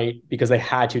overnight because they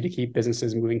had to keep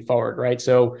businesses moving forward, right?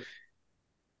 So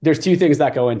there's two things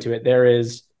that go into it. There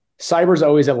is, cyber is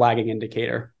always a lagging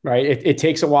indicator, right? It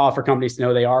takes a while for companies to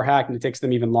know they are hacked, and it takes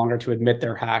them even longer to admit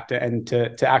they're hacked and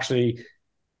to actually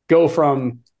go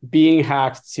from being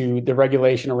hacked to the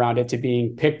regulation around it to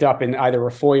being picked up in either a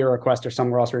FOIA request or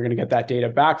somewhere else where you're going to get that data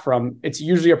back from. It's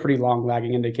usually a pretty long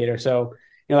lagging indicator. So,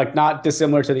 not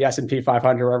dissimilar to the S&P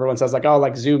 500, where everyone says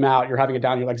zoom out, you're having it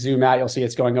down, you're zoom out, you'll see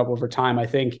it's going up over time. I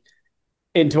think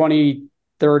in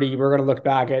 2030, we're going to look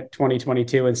back at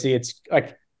 2022 and see it's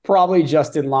probably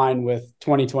just in line with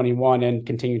 2021 and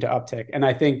continue to uptick. And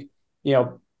I think,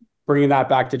 bringing that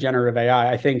back to generative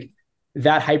AI, I think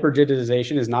that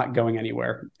hyperdigitization is not going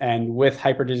anywhere. And with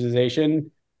hyperdigitization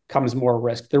comes more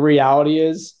risk. The reality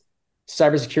is,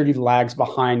 cybersecurity lags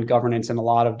behind governance in a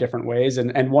lot of different ways.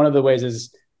 And one of the ways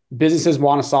is businesses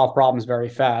want to solve problems very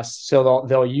fast. So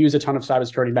they'll use a ton of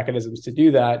cybersecurity mechanisms to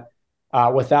do that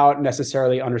without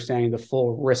necessarily understanding the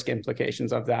full risk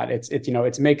implications of that.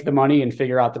 It's make the money and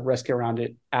figure out the risk around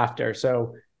it after.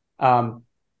 So from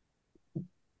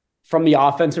the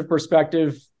offensive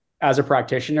perspective, as a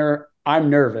practitioner,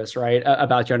 I'm nervous, right,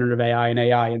 about generative AI and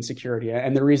AI and security.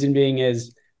 And the reason being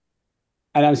is,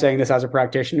 and I'm saying this as a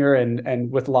practitioner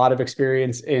and with a lot of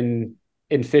experience in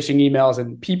phishing emails,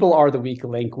 and people are the weak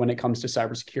link when it comes to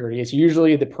cybersecurity. It's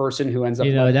usually the person who ends up.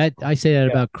 That I say that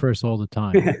about Chris all the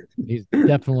time. He's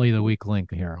definitely the weak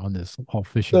link here on this whole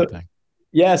phishing thing.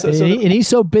 Yeah. And he's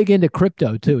so big into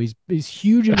crypto too. He's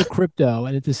huge into crypto,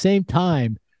 and at the same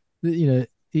time,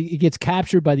 he gets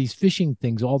captured by these phishing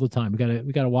things all the time.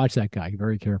 We gotta watch that guy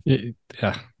very carefully.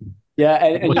 Yeah. Yeah.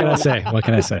 And what can I say? What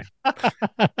can I say?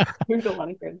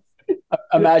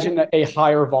 imagine a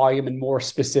higher volume and more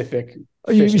specific.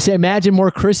 You say imagine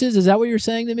more Chris's? Is that what you're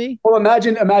saying to me? Well,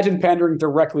 imagine pandering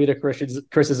directly to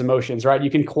Chris's emotions, right? You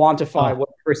can quantify what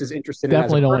Chris is interested in.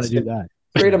 Definitely don't want to do that.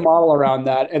 Create a model around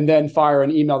that, and then fire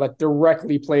an email that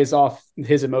directly plays off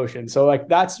his emotions. So, like,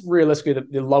 that's realistically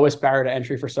the lowest barrier to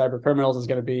entry for cyber criminals is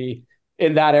going to be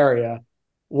in that area.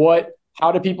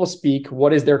 How do people speak?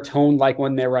 What is their tone like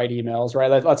when they write emails,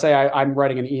 right? Let's say I'm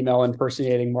writing an email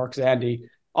impersonating Mark Zandi.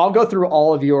 I'll go through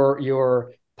all of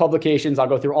your publications. I'll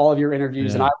go through all of your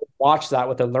interviews, and I would watch that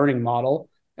with a learning model,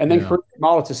 and then create a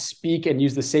model to speak and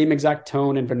use the same exact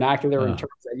tone and vernacular and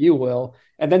terms that you will,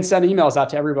 and then send emails out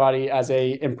to everybody as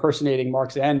a impersonating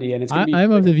Mark Zandi. And it's going to be.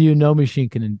 I'm of the view no machine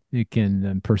can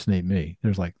impersonate me.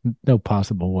 There's like no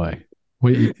possible way.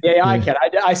 AI can.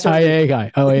 I certainly.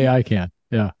 AI can.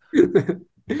 Yeah.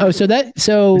 Is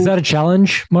that a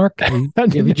challenge, Mark?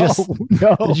 Did you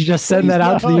just send that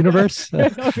out to the universe? No,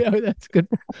 that's good.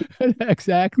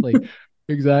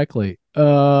 Exactly.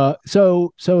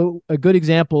 So a good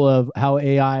example of how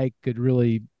AI could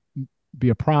really be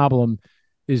a problem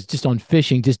is just on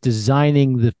phishing, just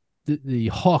designing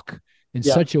the hook in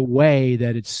such a way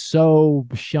that it's so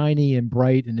shiny and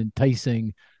bright and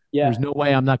enticing. There's no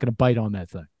way I'm not going to bite on that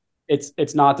thing.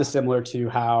 It's not dissimilar to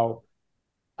how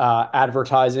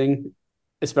advertising,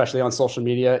 especially on social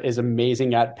media, is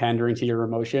amazing at pandering to your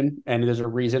emotion. And there's a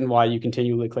reason why you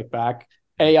continually click back.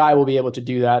 AI will be able to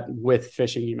do that with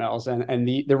phishing emails. And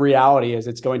the reality is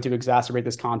it's going to exacerbate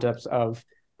this concept of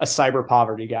a cyber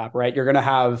poverty gap, right? You're going to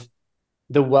have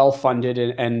the well-funded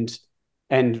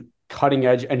and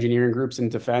cutting-edge engineering groups in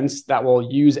defense that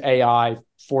will use AI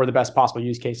for the best possible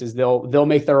use cases. They'll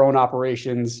make their own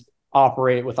operations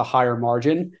operate with a higher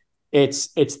margin. It's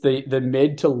the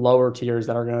mid to lower tiers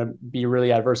that are going to be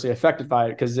really adversely affected by it,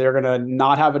 because they're going to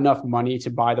not have enough money to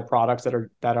buy the products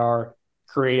that are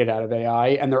created out of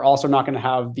AI, and they're also not going to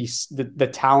have the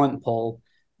talent pull,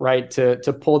 right, to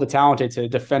pull the talented to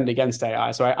defend against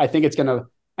AI. So I think it's going to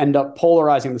end up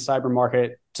polarizing the cyber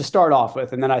market to start off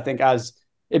with, and then I think as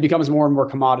it becomes more and more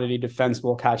commodity, defense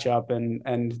will catch up,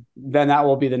 and then that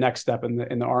will be the next step in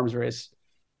the arms race.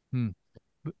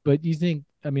 But you think?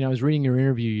 I mean, I was reading your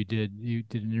interview. You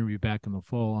did an interview back in the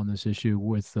fall on this issue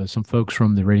with some folks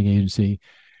from the rating agency.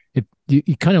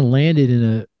 You kind of landed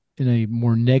in a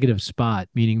more negative spot,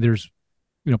 meaning there's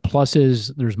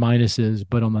pluses, there's minuses,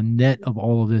 but on the net of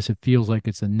all of this, it feels like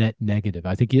it's a net negative.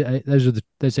 I think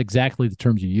that's exactly the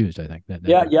terms you used. I think that.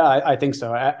 I think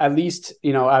so. At least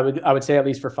I would say at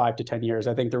least for 5 to 10 years.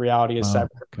 I think the reality is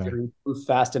cyber move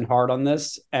fast and hard on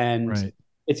this, and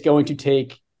it's going to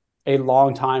take a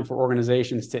long time for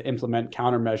organizations to implement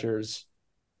countermeasures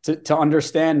to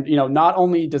understand, not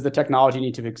only does the technology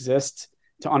need to exist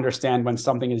to understand when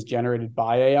something is generated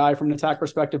by AI from an attack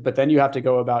perspective, but then you have to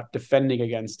go about defending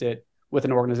against it with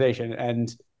an organization.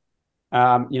 And,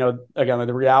 again,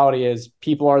 the reality is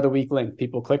people are the weak link.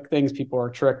 People click things, people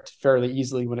are tricked fairly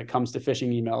easily when it comes to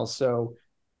phishing emails. So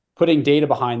putting data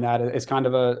behind that is kind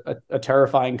of a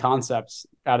terrifying concept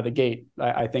out of the gate.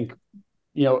 I think,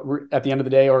 at the end of the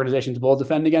day, organizations will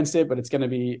defend against it, but it's going to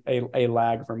be a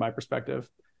lag from my perspective.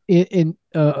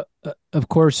 Of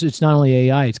course, it's not only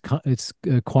AI; it's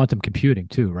quantum computing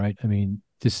too, right? I mean,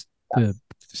 do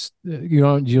you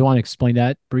want to explain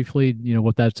that briefly?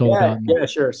 What that's all about? Yeah,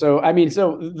 sure. So,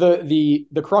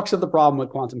 the crux of the problem with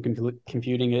quantum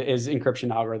computing is encryption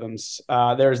algorithms.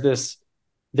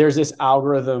 There's this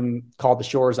algorithm called the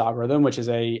Shor's algorithm, which is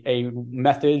a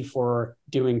method for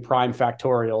doing prime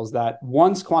factorials that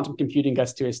once quantum computing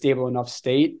gets to a stable enough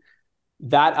state,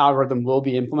 that algorithm will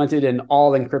be implemented and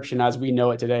all encryption as we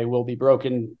know it today will be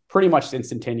broken pretty much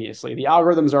instantaneously. The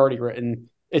algorithm's already written.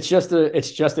 It's just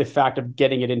a fact of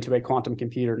getting it into a quantum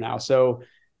computer now. So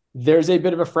there's a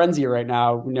bit of a frenzy right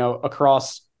now,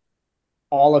 across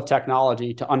all of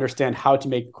technology to understand how to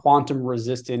make quantum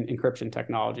resistant encryption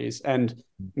technologies. And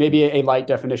maybe a light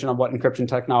definition of what encryption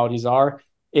technologies are.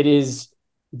 It is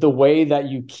the way that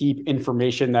you keep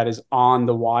information that is on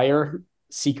the wire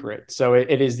secret. So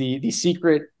it is the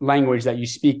secret language that you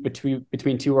speak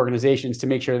between two organizations to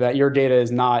make sure that your data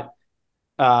is not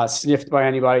sniffed by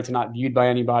anybody, to not viewed by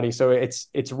anybody. So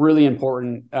it's really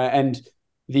important. And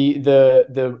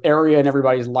the area in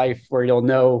everybody's life where you'll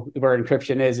know where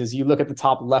encryption is you look at the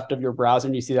top left of your browser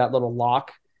and you see that little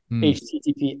lock,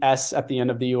 HTTPS at the end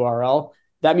of the URL.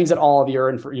 That means that all of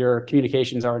your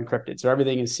communications are encrypted. So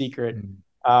everything is secret.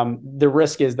 The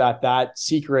risk is that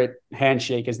secret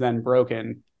handshake is then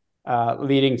broken,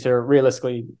 leading to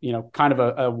realistically, kind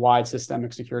of a wide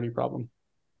systemic security problem.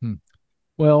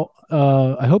 Well,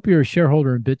 I hope you're a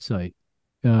shareholder in BitSight.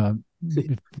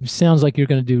 it sounds like you're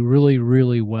going to do really,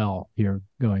 really well here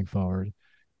going forward.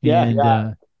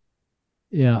 And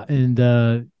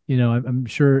I'm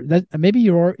sure that maybe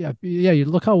you're, you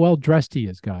look how well dressed he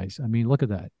is, guys. I mean, look at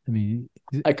that. I mean,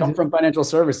 I come from financial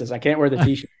services. I can't wear the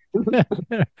t-shirt.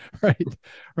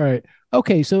 Right.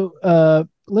 Okay. So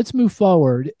let's move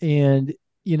forward. And,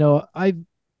 I've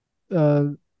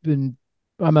we're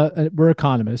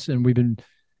economists, and we've been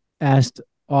asked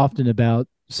often about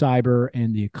cyber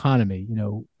and the economy.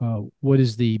 What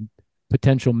is the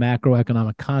potential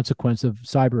macroeconomic consequence of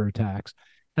cyber attacks?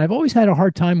 And I've always had a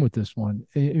hard time with this one.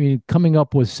 I mean, coming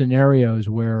up with scenarios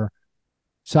where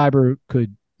cyber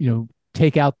could,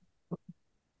 take out,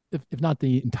 if not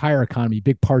the entire economy,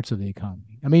 big parts of the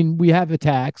economy. I mean, we have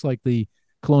attacks like the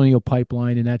Colonial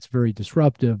Pipeline, and that's very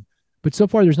disruptive. But so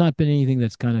far, there's not been anything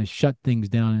that's kind of shut things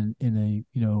down in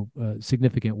a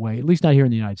significant way. At least not here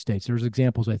in the United States. There's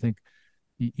examples, I think,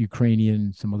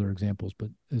 Ukrainian, some other examples, but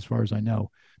as far as I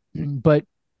know, but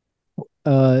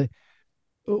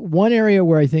one area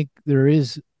where I think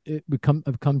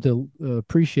I've come to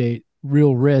appreciate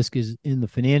real risk is in the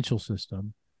financial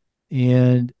system,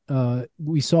 and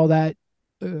we saw that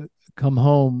come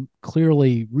home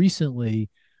clearly recently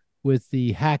with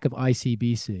the hack of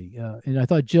ICBC. And I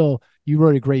thought, Jill, you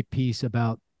wrote a great piece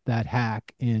about that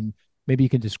hack, and maybe you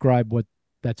can describe what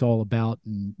that's all about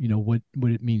and what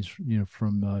it means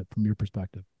from your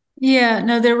perspective. Yeah,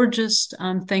 no, there were just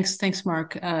thanks,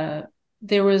 Mark.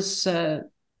 There was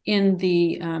in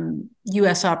the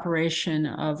U.S. operation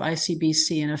of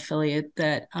ICBC, an affiliate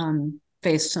that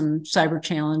faced some cyber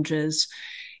challenges,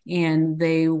 and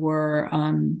they were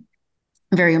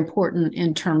very important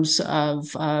in terms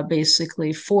of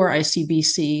basically for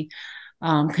ICBC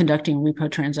conducting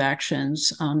repo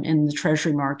transactions in the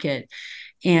Treasury market.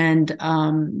 And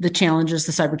the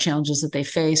cyber challenges that they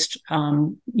faced,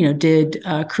 did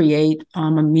create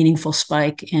a meaningful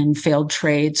spike in failed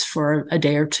trades for a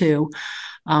day or two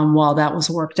while that was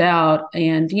worked out.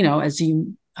 And, I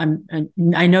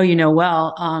know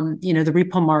well, the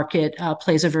repo market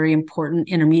plays a very important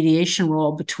intermediation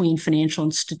role between financial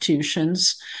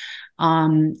institutions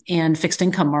and fixed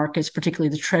income markets, particularly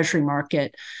the Treasury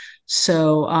market.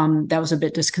 So that was a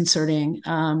bit disconcerting,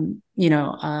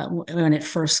 when it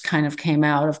first kind of came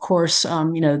out. Of course,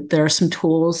 there are some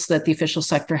tools that the official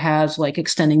sector has, like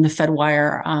extending the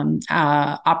Fedwire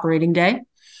operating day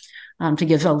to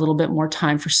give a little bit more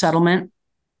time for settlement.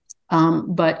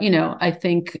 But, I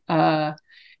think,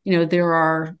 there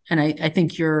are, and I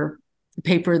think your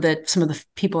paper that some of the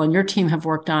people on your team have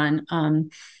worked on,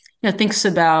 thinks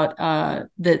about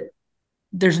that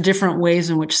there's different ways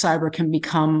in which cyber can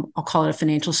become, I'll call it a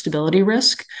financial stability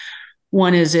risk.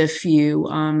 One is if you,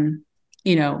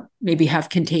 maybe have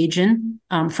contagion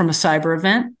from a cyber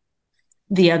event.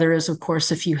 The other is, of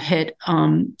course, if you hit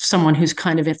someone who's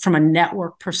kind of, from a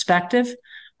network perspective,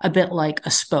 a bit like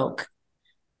a spoke.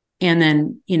 And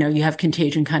then, you have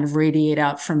contagion kind of radiate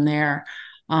out from there.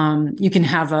 You can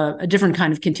have a different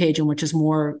kind of contagion, which is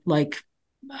more like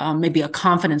maybe a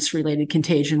confidence-related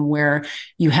contagion, where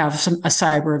you have a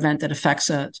cyber event that affects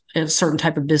a certain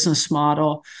type of business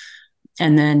model,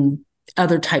 and then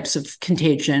other types of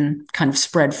contagion kind of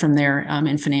spread from there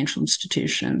in financial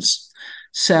institutions.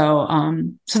 So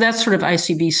that's sort of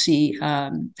ICBC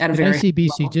at a very ICBC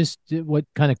level. Just what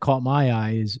kind of caught my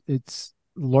eye is it's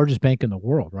the largest bank in the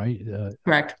world, right?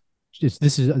 Correct.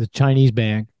 This is a Chinese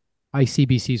bank.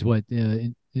 ICBC is what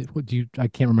I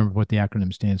can't remember what the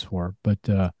acronym stands for, but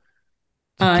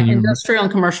Industrial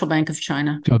and Commercial Bank of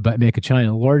China. Bank of China,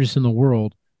 the largest in the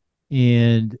world,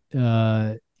 and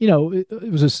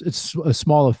it was a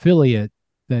small affiliate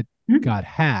that got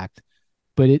hacked,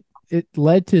 but it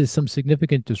led to some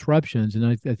significant disruptions, and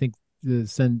I think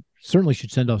certainly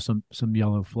should send off some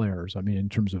yellow flares. I mean, in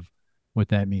terms of what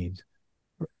that means.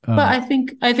 But I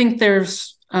think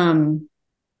there's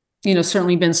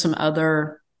certainly been some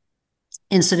other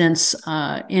incidents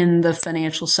in the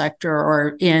financial sector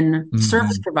or in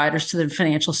service providers to the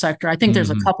financial sector. I think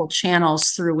there's a couple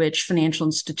channels through which financial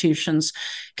institutions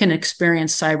can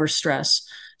experience cyber stress.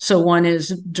 So one is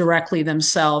directly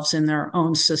themselves in their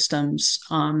own systems.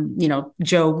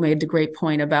 Joe made the great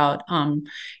point about,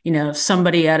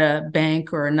 somebody at a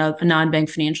bank or a non-bank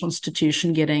financial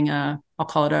institution getting I'll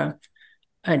call it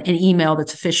an email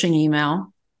that's a phishing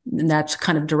email, and that's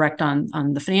kind of direct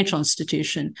on the financial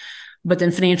institution. But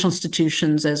then financial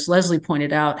institutions, as Leslie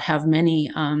pointed out, have many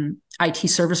IT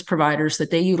service providers that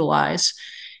they utilize.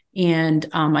 And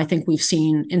I think we've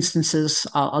seen instances,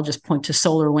 I'll just point to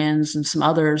SolarWinds and some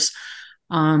others,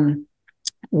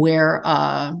 where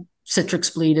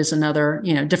Citrix Bleed is another,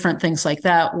 different things like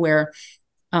that, where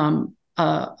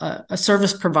a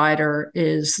service provider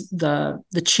is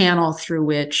the channel through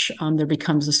which there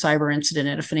becomes a cyber incident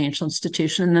at a financial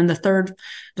institution. And then the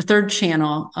third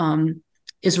channel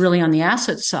is really on the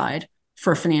asset side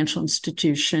for a financial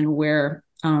institution, where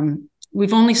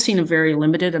we've only seen a very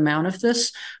limited amount of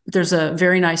this. But there's a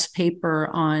very nice paper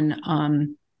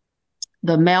on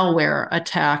the malware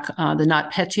attack, the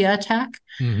NotPetya attack,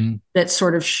 that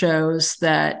sort of shows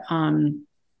that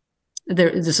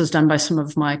this was done by some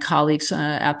of my colleagues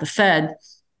at the Fed,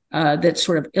 that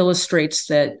sort of illustrates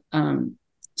that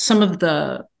some of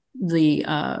the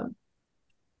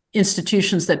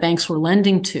institutions that banks were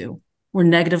lending to were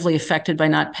negatively affected by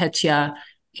NotPetya,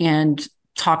 and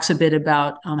talks a bit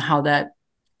about how that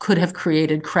could have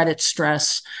created credit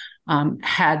stress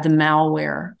had the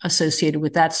malware associated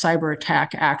with that cyber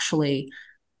attack actually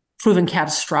proven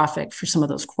catastrophic for some of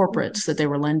those corporates that they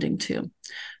were lending to.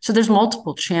 So there's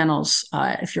multiple channels,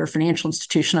 if you're a financial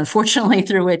institution, unfortunately,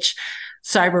 through which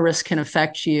cyber risk can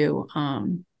affect you.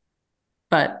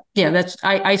 But yeah, that's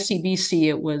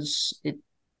ICBC.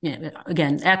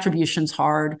 Again, attribution's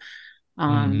hard.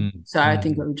 So I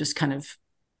think we would just kind of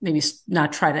maybe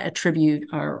not try to attribute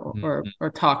or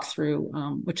talk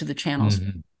through which of the channels.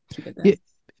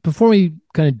 Before we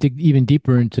kind of dig even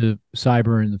deeper into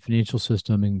cyber and the financial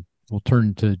system, and we'll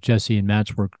turn to Jesse and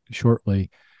Matt's work shortly.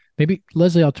 Maybe,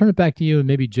 Leslie, I'll turn it back to you, and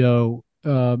maybe Joe.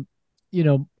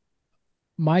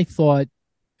 My thought,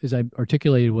 as I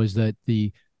articulated, was that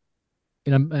and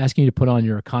I'm asking you to put on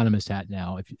your economist hat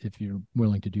now, if you're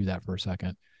willing to do that for a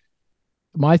second.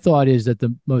 My thought is that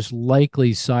the most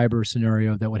likely cyber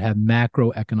scenario that would have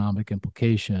macroeconomic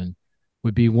implication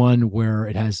would be one where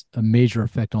it has a major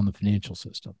effect on the financial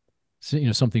system.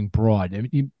 So, something broad. I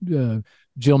mean,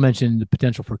 Jill mentioned the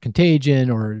potential for contagion,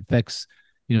 or affects,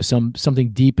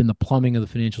 something deep in the plumbing of the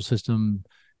financial system,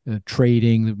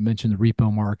 trading. Mentioned the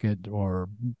repo market, or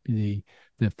the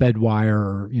Fed wire,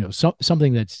 or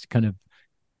something that's kind of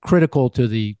critical to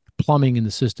the plumbing in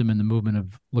the system and the movement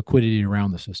of liquidity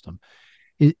around the system.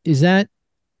 Is that,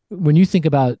 when you think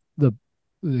about the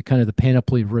kind of the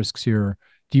panoply of risks here,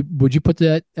 would you put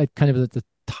that at kind of at the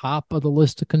top of the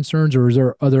list of concerns, or is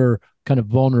there other kind of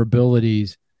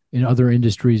vulnerabilities in other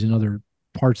industries and other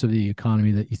parts of the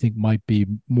economy that you think might be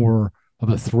more of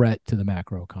a threat to the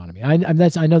macro economy? I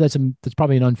know that's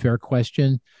probably an unfair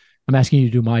question. I'm asking you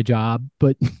to do my job,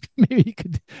 but maybe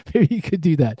you could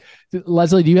do that.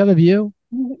 Leslie, do you have a view?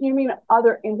 You mean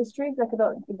other industries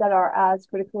that are as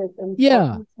critically as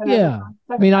yeah.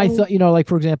 I mean, I thought, like,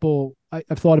 for example,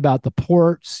 I've thought about the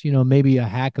ports, maybe a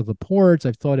hack of the ports.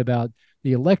 I've thought about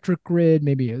the electric grid,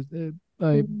 maybe,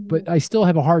 but I still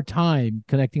have a hard time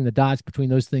connecting the dots between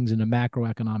those things in a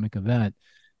macroeconomic event.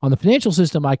 On the financial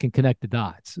system, I can connect the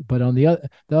dots, but on the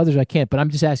others, I can't. But I'm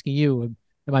just asking you,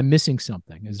 am I missing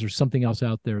something? Is there something else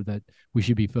out there that we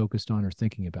should be focused on or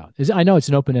thinking about? I know it's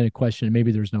an open-ended question, and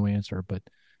maybe there's no answer, but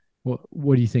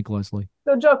what do you think, Leslie?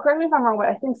 So, Joe, correct me if I'm wrong, but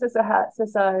I think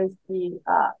CISA is the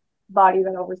body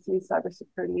that oversees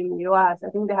cybersecurity in the U.S. I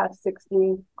think they have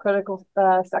 16 critical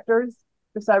sectors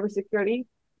for cybersecurity.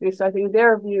 So I think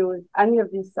their view is any of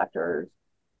these sectors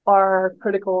are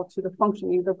critical to the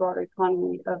functioning of the broader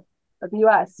economy of the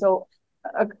U.S. So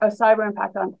a cyber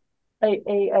impact on a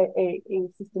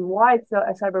system-wide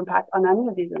cyber impact on any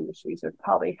of these industries would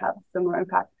probably have a similar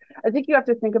impact. I think you have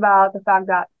to think about the fact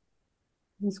that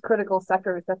these critical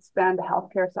sectors that span the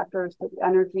healthcare sectors, to the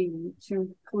energy,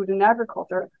 to food and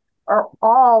agriculture, are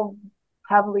all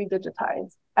heavily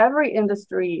digitized. Every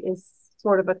industry is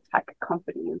sort of a tech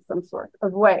company in some sort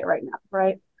of way right now,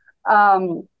 right?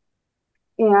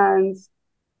 And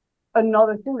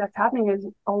another thing that's happening is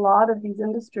a lot of these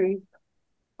industries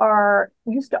are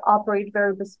used to operate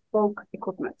very bespoke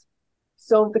equipment.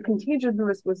 So the contagion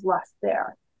risk was less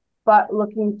there. But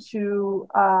looking to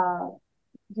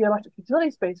the electric utility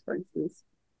space, for instance,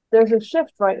 there's a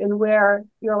shift, right, in where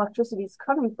your electricity is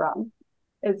coming from.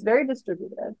 It's very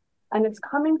distributed, and it's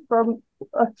coming from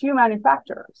a few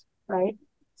manufacturers, right?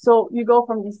 So you go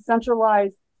from these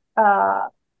centralized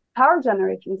power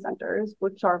generation centers,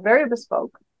 which are very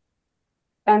bespoke,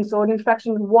 and so an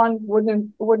infection in one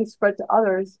wouldn't spread to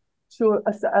others, to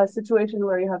a situation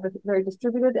where you have a very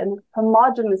distributed and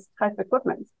homogeneous type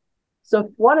equipment. So if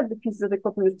one of the pieces of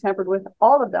equipment is tampered with,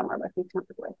 all of them are likely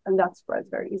tampered with, and that spreads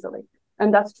very easily.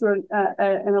 And that's true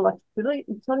in electric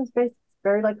utility space. It's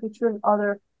very likely true in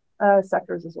other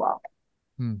sectors as well.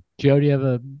 Joe, do you have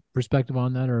a perspective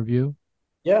on that or a view?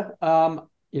 Yeah.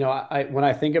 When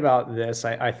I think about this,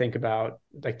 I think about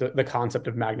like the concept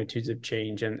of magnitudes of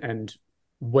change and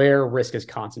where risk is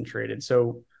concentrated.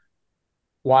 So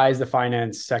why is the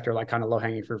finance sector like kind of low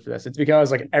hanging fruit for this? It's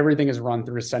because like everything is run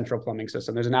through a central plumbing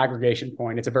system. There's an aggregation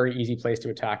point. It's a very easy place to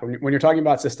attack. When you're talking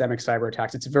about systemic cyber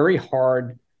attacks, it's very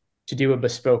hard to do a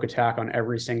bespoke attack on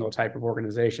every single type of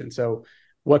organization. So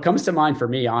what comes to mind for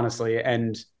me, honestly,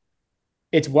 and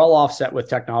it's well offset with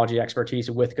technology expertise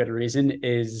with good reason,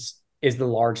 is the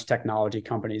large technology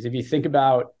companies. If you think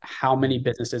about how many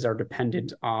businesses are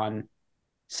dependent on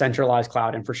centralized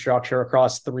cloud infrastructure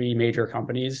across three major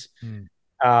companies,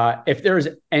 if there's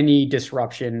any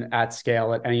disruption at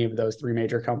scale at any of those three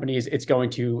major companies, it's going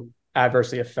to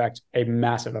adversely affect a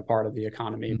massive part of the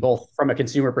economy, both from a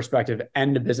consumer perspective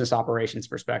and a business operations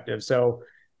perspective. So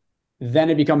then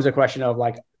it becomes a question of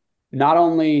like, not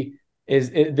only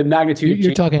is it the magnitude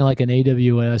you're talking like an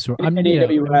AWS or an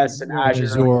AWS and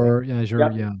Azure,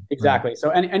 yeah, exactly. Right. So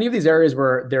any of these areas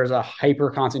where there's a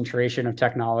hyper concentration of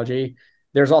technology,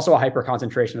 there's also a hyper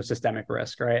concentration of systemic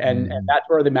risk, right? And that's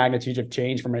where the magnitude of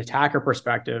change from an attacker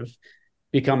perspective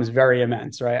becomes very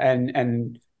immense, right?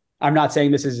 And I'm not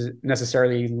saying this is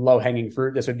necessarily low hanging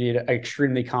fruit. This would be an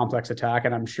extremely complex attack,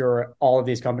 and I'm sure all of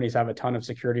these companies have a ton of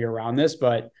security around this.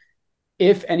 But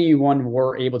if anyone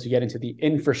were able to get into the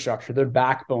infrastructure, the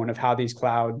backbone of how these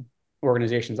cloud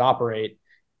organizations operate,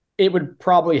 it would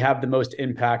probably have the most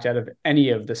impact out of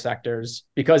any of the sectors,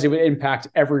 because it would impact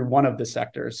every one of the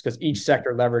sectors, because each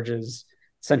sector leverages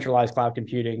centralized cloud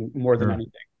computing more than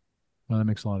anything. Well, that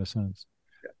makes a lot of sense.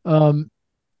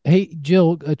 Hey,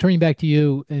 Jill, turning back to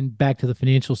you and back to the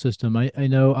financial system. I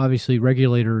know obviously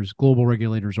regulators, global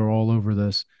regulators are all over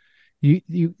this.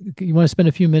 You want to spend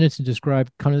a few minutes and describe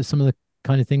kind of some of the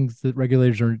kind of things that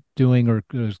regulators are doing, or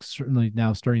certainly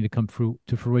now starting to come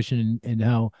to fruition, and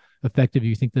how effective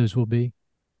you think those will be?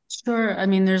 Sure. I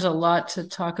mean, there's a lot to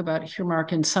talk about here,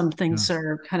 Mark, and some things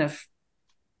are kind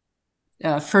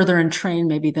of further in train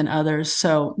maybe than others.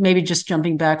 So maybe just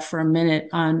jumping back for a minute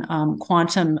on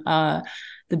quantum,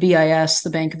 the BIS, the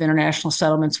Bank of International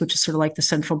Settlements, which is sort of like the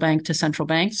central bank to central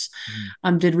banks,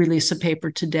 did release a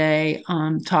paper today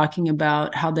talking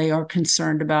about how they are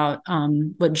concerned about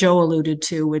what Joe alluded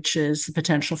to, which is the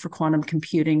potential for quantum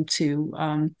computing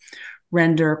to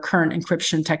render current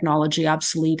encryption technology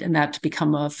obsolete, and that to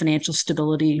become a financial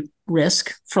stability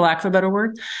risk, for lack of a better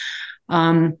word.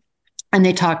 And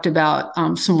they talked about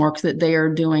some work that they are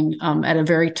doing at a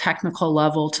very technical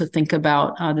level to think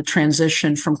about the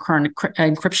transition from current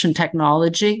encryption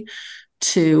technology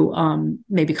to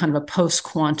maybe kind of a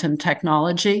post-quantum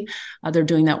technology. They're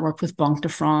doing that work with Banque de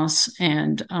France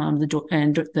and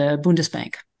the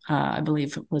Bundesbank, I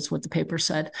believe was what the paper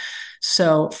said.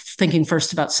 So thinking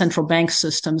first about central bank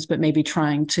systems, but maybe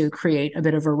trying to create a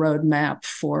bit of a roadmap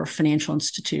for financial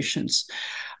institutions.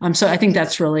 So I think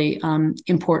that's really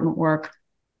important work.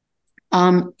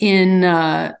 In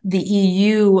the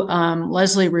EU,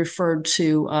 Leslie referred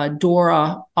to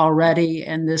DORA already,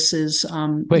 and this is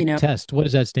quick test. What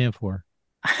does that stand for?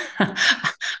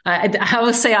 I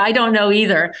will say I don't know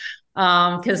either,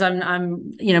 because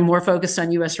I'm more focused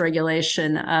on U.S.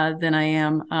 regulation than I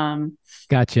am.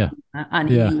 Gotcha. On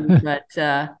EU, but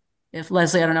if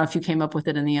Leslie, I don't know if you came up with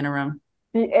it in the interim.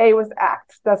 The A was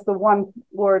ACT. That's the one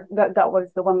word that was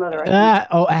the one letter.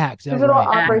 ACT. Digital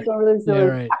Operational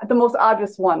Resilience. Right. The most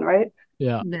obvious one, right?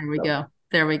 Yeah. There we go.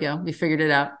 There we go. We figured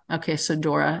it out. Okay, so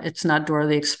DORA. It's not Dora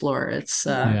the Explorer. It's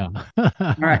all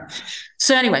right.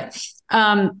 So anyway,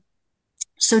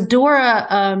 so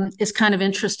DORA is kind of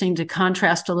interesting to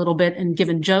contrast a little bit, and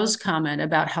given Joe's comment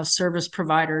about how service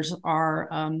providers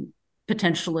are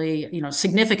potentially,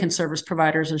 significant service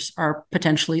providers are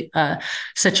potentially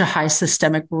such a high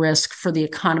systemic risk for the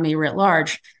economy writ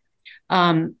large.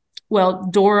 Well,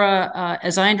 DORA,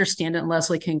 as I understand it, and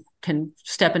Leslie can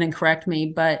step in and correct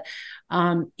me, but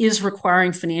is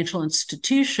requiring financial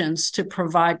institutions to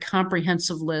provide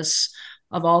comprehensive lists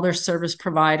of all their service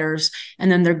providers.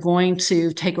 And then they're going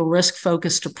to take a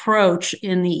risk-focused approach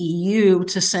in the EU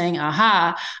to saying,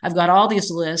 aha, I've got all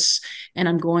these lists, and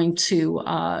I'm going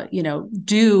to,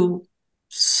 do,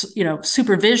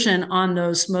 supervision on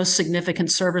those most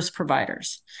significant service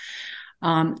providers.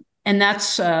 And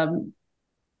that's, I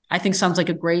think, sounds like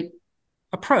a great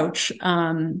approach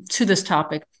to this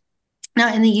topic.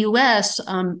 Now, in the U.S.,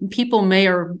 people may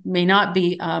or may not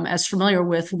be as familiar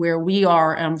with where we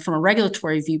are from a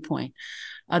regulatory viewpoint.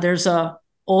 There's a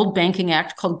old banking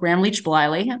act called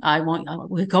Gramm-Leach-Bliley. I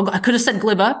could have said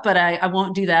GLIBA, but I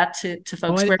won't do that to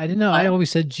folks. I didn't know. I always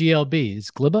said GLB. Is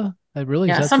GLIBA?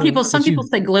 Some people say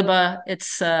GLIBA.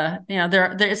 It's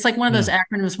it's like one of those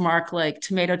acronyms, Mark, like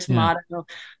tomato,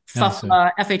 FFFA.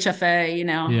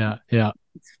 Yeah.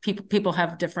 people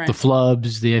have different, the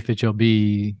flubs, the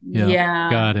FHLB. Yeah.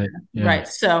 Got it. Yeah. Right.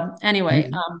 So anyway,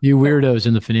 you weirdos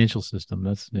in the financial system.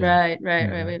 That's right.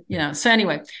 So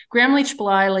anyway,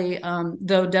 Gramm-Leach-Bliley,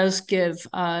 though, does give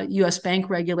U.S. bank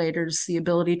regulators the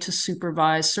ability to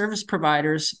supervise service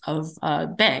providers of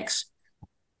banks.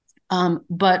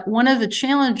 But one of the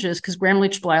challenges, because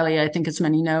Gramm-Leach-Bliley, I think as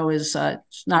many know, is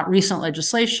not recent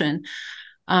legislation.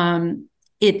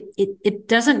 It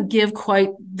doesn't give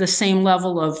quite the same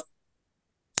level of,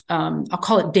 I'll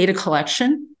call it data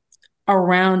collection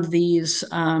around these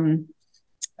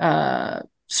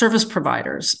service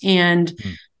providers. And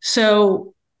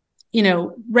so,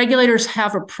 regulators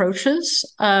have approaches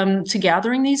to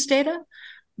gathering these data.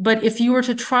 But if you were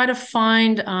to try to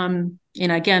find,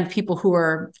 again, people who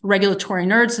are regulatory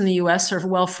nerds in the US are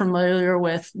well familiar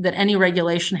with that any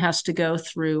regulation has to go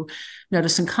through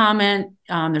notice and comment.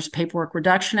 There's a Paperwork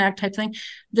Reduction Act type thing.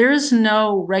 There is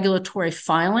no regulatory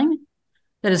filing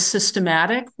that is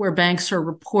systematic where banks are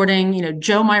reporting.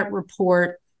 Joe might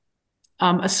report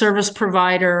a service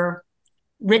provider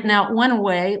written out one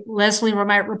way, Leslie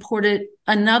might report it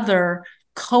another,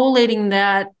 collating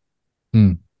that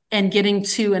and getting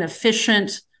to an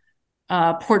efficient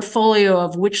portfolio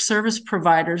of which service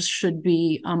providers should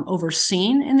be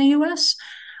overseen in the U.S.,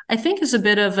 I think is a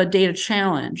bit of a data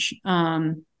challenge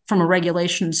from a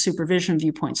regulation and supervision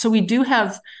viewpoint. So we do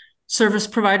have service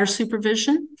provider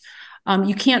supervision.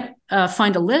 You can't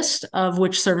find a list of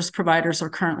which service providers are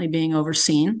currently being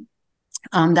overseen.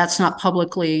 That's not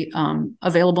publicly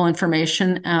available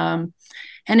information.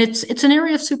 And it's an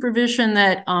area of supervision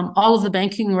that all of the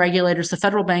banking regulators, the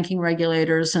federal banking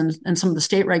regulators, and some of the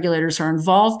state regulators are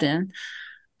involved in.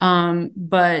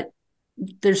 But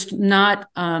there's not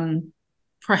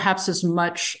perhaps as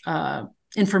much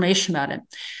information about it.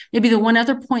 Maybe the one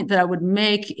other point that I would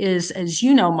make is, as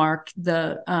you know, Mark,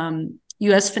 the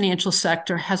U.S. financial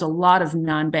sector has a lot of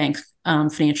non-bank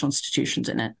financial institutions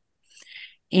in it.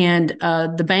 And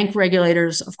the bank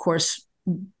regulators, of course,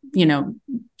 in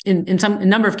a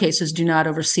number of cases do not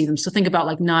oversee them. So think about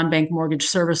like non-bank mortgage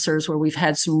servicers, where we've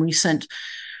had some recent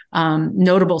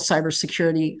notable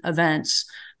cybersecurity events.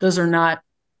 Those are not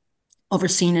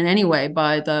overseen in any way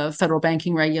by the federal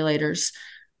banking regulators.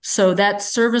 So that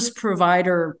service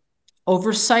provider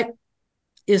oversight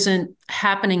isn't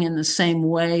happening in the same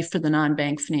way for the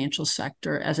non-bank financial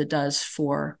sector as it does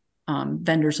for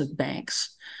vendors of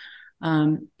banks.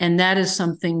 And that is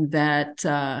something that,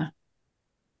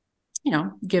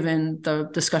 given the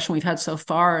discussion we've had so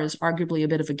far, is arguably a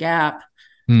bit of a gap.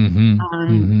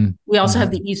 We also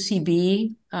have the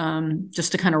ECB,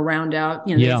 just to kind of round out,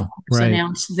 they've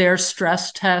announced their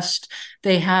stress test.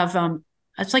 They have,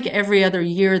 it's like every other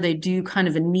year they do kind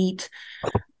of a neat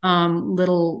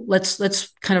little,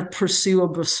 let's kind of pursue a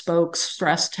bespoke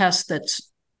stress test that's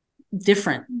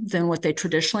different than what they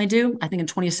traditionally do. I think in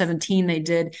 2017 they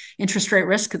did interest rate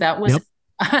risk. That was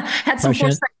had some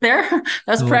foresight there.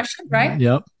 That's prescient, right?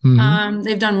 Yep.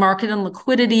 They've done market and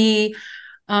liquidity,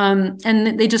 and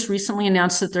they just recently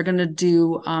announced that they're going to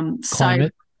do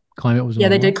climate. Climate was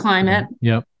they did climate.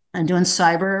 Yep. And doing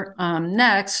cyber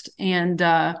next, and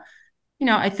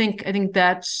I think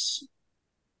that's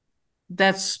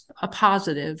a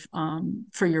positive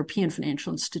for European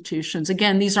financial institutions.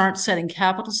 Again, these aren't setting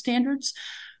capital standards,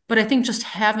 but I think just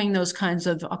having those kinds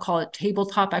of, I'll call it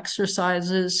tabletop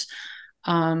exercises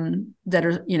that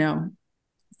are,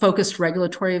 focused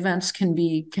regulatory events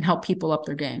can help people up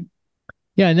their game.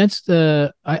 Yeah, and that's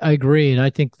I agree. And I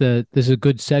think that this is a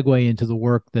good segue into the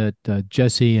work that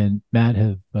Jesse and Matt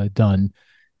have done.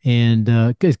 And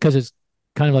because it's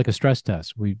kind of like a stress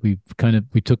test. We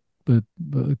took a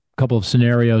couple of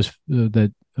scenarios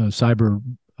that cyber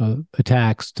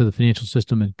attacks to the financial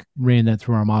system and ran that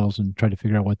through our models and tried to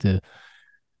figure out what the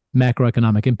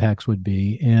macroeconomic impacts would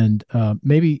be. And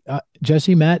maybe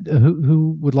Jesse, Matt,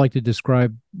 who would like to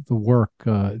describe the work,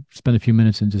 spend a few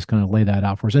minutes and just kind of lay that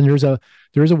out for us. And there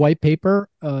is a white paper.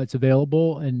 It's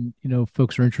available, and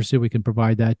folks are interested, we can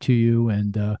provide that to you.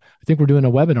 And I think we're doing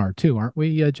a webinar too, aren't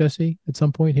we, Jesse, at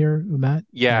some point here, Matt?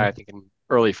 Yeah, I think in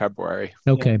early February.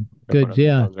 Okay, good.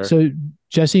 Yeah. So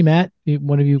Jesse, Matt,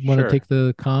 one of you want to take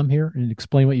the comm here and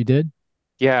explain what you did?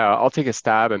 Yeah, I'll take a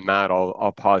stab, and Matt,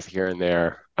 I'll pause here and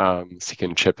there so you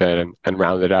can chip in and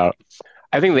round it out.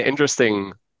 I think the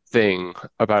interesting thing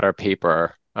about our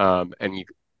paper, and you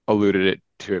alluded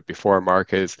to it before,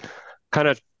 Mark, is kind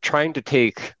of trying to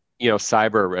take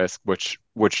cyber risk,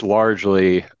 which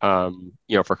largely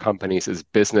for companies is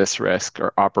business risk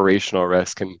or operational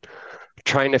risk, and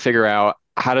trying to figure out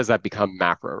how does that become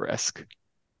macro risk.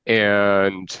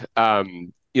 And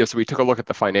so we took a look at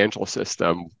the financial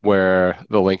system where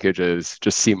the linkages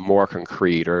just seem more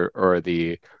concrete, or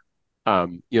the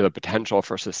the potential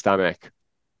for systemic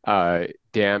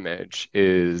damage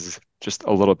is just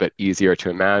a little bit easier to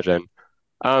imagine.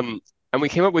 And we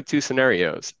came up with two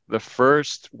scenarios. The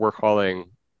first we're calling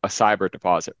a cyber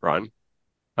deposit run,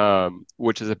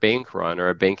 which is a bank run or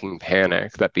a banking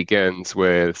panic that begins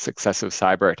with successive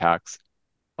cyber attacks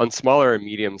on smaller and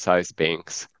medium-sized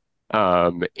banks.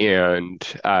 And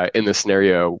in the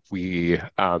scenario,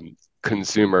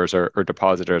 consumers or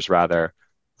depositors rather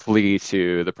flee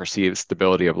to the perceived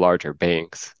stability of larger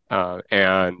banks.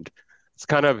 And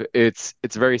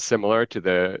it's very similar to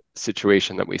the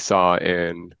situation that we saw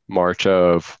in March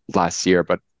of last year,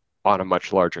 but on a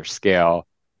much larger scale.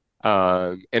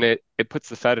 And it puts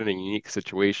the Fed in a unique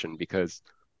situation because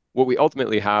what we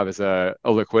ultimately have is a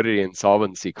liquidity and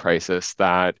solvency crisis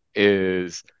that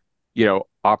is,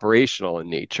 operational in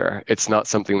nature. It's not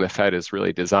something the Fed is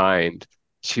really designed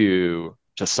to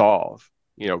solve.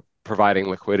 Providing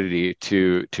liquidity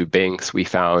to banks, we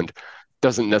found,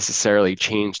 doesn't necessarily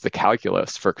change the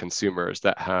calculus for consumers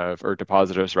or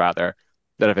depositors rather,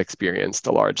 that have experienced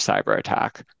a large cyber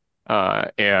attack.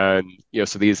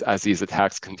 So as these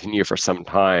attacks continue for some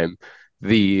time,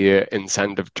 the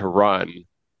incentive to run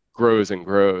grows and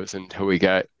grows until we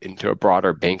get into a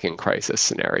broader banking crisis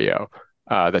scenario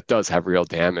that does have real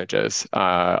damages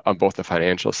on both the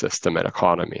financial system and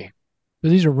economy. So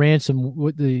these are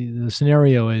what the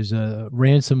scenario is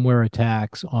ransomware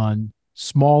attacks on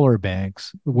smaller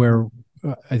banks where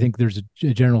I think there's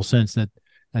a general sense that,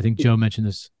 I think Joe mentioned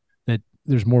this, that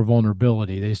there's more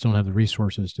vulnerability. They just don't have the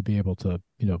resources to be able to,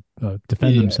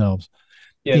 defend themselves.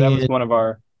 Yeah, that was one of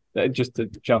our, just to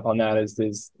jump on that, is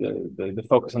the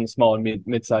focus on the small and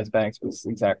mid-sized banks was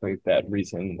exactly that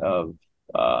reason of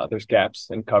there's gaps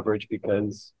in coverage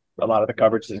because a lot of the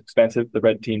coverage is expensive. The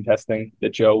red team testing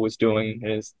that Joe was doing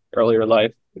in his earlier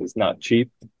life is not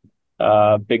cheap.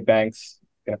 Big banks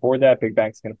can afford that. Big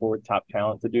banks can afford top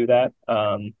talent to do that.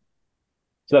 So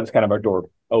that was kind of our door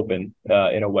open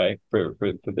in a way for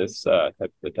this type of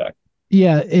attack.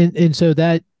 Yeah, and so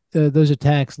that those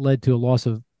attacks led to a loss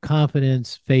of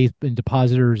confidence, faith in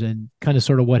depositors, and kind of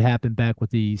sort of what happened back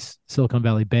with the Silicon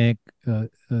Valley Bank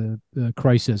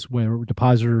crisis, where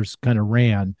depositors kind of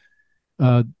ran.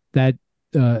 That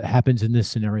happens in this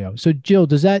scenario. So, Jill,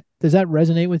 does that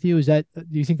resonate with you? Do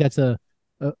you think that's a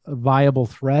viable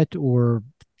threat, or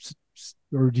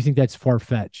do you think that's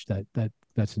far-fetched,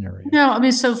 that scenario? No, I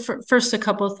mean, so first, a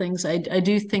couple of things. I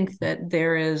do think that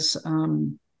there is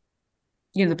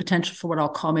the potential for what I'll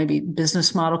call maybe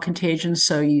business model contagion.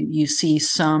 So you see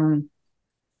some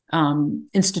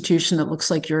institution that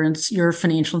looks like your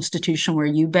financial institution where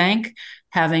you bank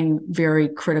having very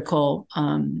critical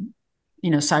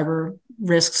cyber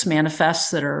risks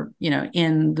manifests that are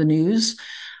in the news,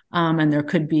 and there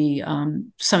could be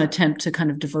some attempt to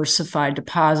kind of diversify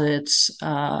deposits.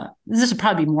 This would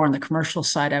probably be more on the commercial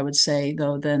side, I would say,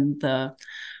 though, than the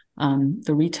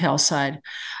retail side.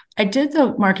 I did,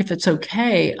 though, Mark, if it's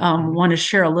okay, want to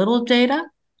share a little data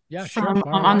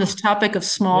on this topic of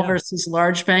small versus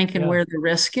large bank and where the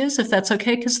risk is, if that's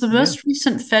okay, because the most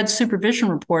recent Fed supervision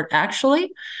report,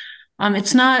 actually,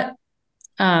 it's not,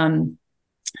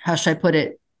 how should I put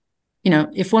it?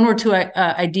 If one were to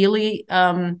ideally,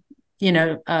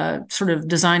 sort of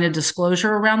design a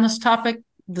disclosure around this topic,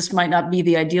 this might not be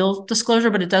the ideal disclosure,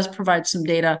 but it does provide some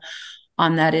data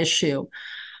on that issue.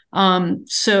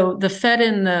 So the Fed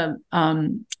in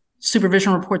the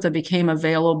supervision report that became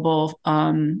available,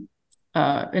 and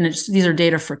these are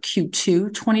data for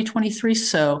Q2 2023.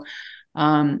 So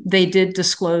they did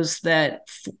disclose that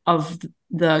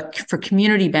for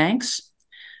community banks,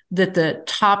 that the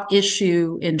top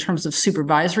issue in terms of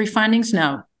supervisory findings.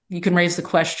 Now, you can raise the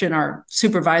question, are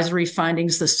supervisory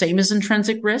findings the same as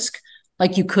intrinsic risk?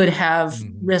 Like you could have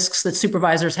risks that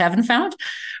supervisors haven't found,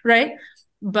 right?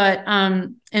 But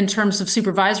in terms of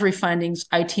supervisory findings,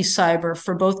 IT cyber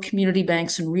for both community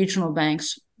banks and regional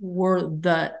banks were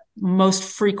the most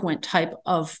frequent type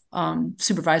of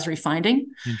supervisory finding.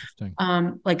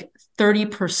 Interesting. Like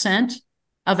 30%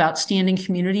 of outstanding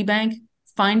community bank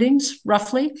findings,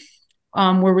 roughly,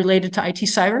 were related to IT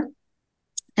cyber,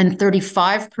 and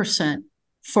 35%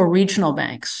 for regional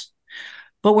banks.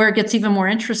 But where it gets even more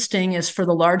interesting is for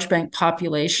the large bank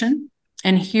population.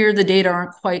 And here the data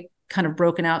aren't quite kind of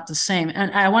broken out the same.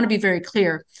 And I want to be very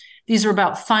clear. These are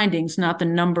about findings, not the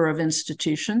number of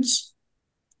institutions.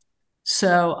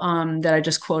 So that I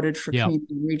just quoted for community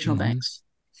and regional banks.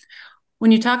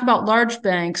 When you talk about large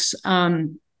banks,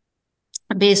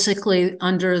 basically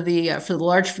under the for the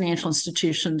large financial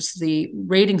institutions, the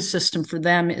rating system for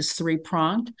them is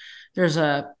three-pronged. There's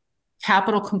a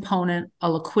capital component, a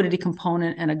liquidity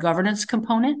component, and a governance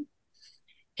component.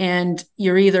 And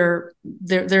you're either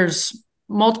there's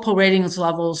multiple ratings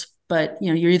levels, but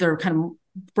you're either kind of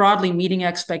broadly meeting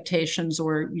expectations,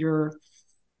 or you're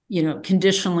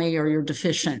conditionally, or you're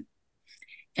deficient.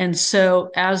 And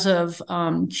so as of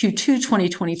Q2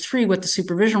 2023, what the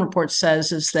supervision report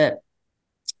says is that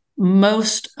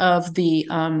most of the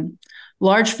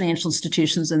large financial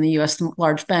institutions in the US, the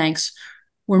large banks,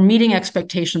 were meeting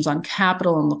expectations on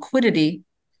capital and liquidity,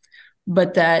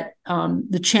 but that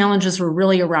the challenges were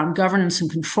really around governance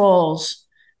and controls,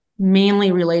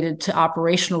 mainly related to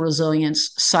operational resilience,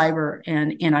 cyber,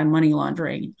 and anti-money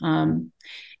laundering.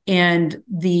 And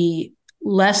the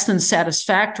less than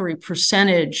satisfactory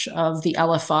percentage of the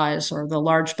LFIs, or the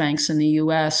large banks in the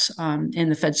US, in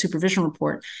the Fed supervision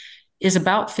report, is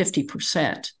about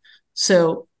 50%.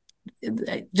 So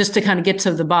just to kind of get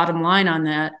to the bottom line on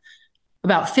that,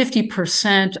 about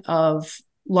 50% of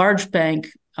large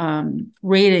bank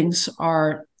ratings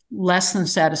are less than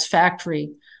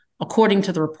satisfactory, according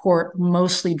to the report,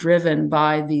 mostly driven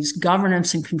by these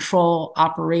governance and control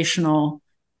operational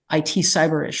IT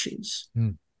cyber issues.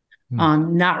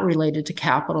 Not related to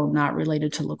capital, not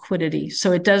related to liquidity.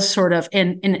 So it does sort of,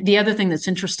 and the other thing that's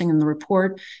interesting in the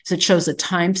report is it shows a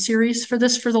time series for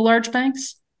this for the large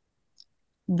banks.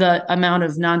 The amount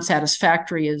of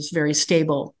non-satisfactory is very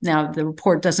stable. Now, the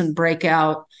report doesn't break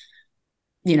out,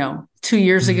 2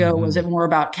 years ago, was it more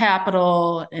about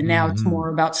capital, and now it's more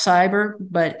about cyber?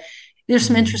 But there's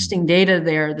some interesting data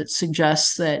there that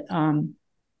suggests that,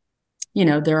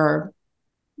 there are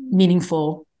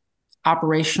meaningful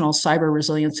operational cyber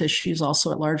resilience issues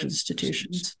also at large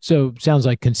institutions. So sounds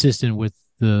like consistent with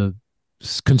the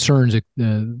concerns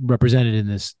represented in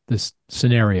this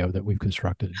scenario that we've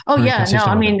constructed. Oh, yeah, no,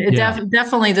 I mean,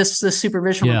 definitely this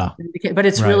supervision, but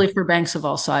it's really for banks of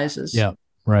all sizes. Yeah,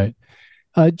 right.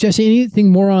 Jesse,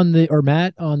 anything more or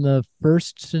Matt, on the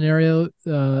first scenario?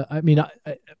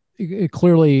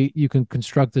 Clearly you can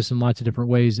construct this in lots of different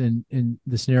ways. And in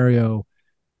the scenario,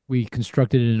 we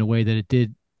constructed it in a way that it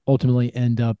did ultimately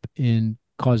end up in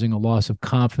causing a loss of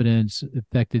confidence,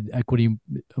 affected equity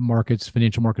markets,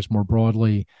 financial markets more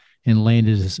broadly, and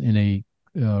landed us in a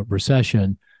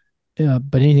recession.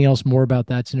 But anything else more about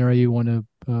that scenario you want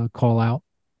to call out?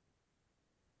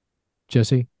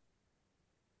 Jesse?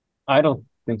 I don't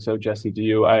think so, Jesse. Do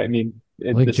you? I think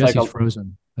Jesse's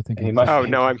frozen. I think he must. Oh,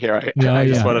 no, I'm here. I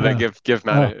just wanted to give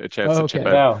Matt a chance to chip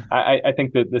in. No, I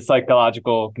think that the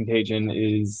psychological contagion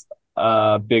is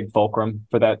a big fulcrum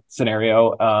for that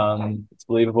scenario. It's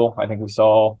believable. I think we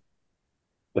saw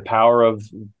the power of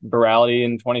virality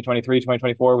in 2023,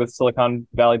 2024 with Silicon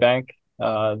Valley Bank.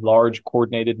 Large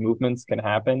coordinated movements can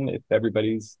happen if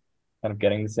everybody's kind of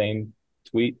getting the same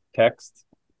tweet, text,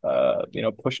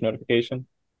 push notification.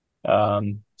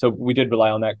 So we did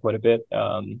rely on that quite a bit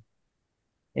for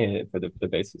the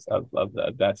basis of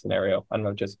that scenario. I don't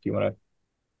know, Jess, if you want to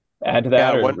add to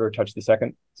that or touch the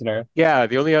second scenario. Yeah,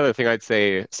 the only other thing I'd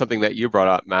say, something that you brought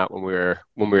up, Matt, when we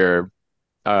were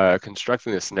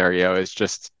constructing this scenario, is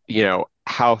just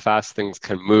how fast things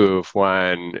can move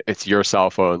when it's your cell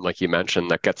phone, like you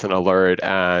mentioned, that gets an alert,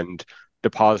 and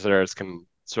depositors can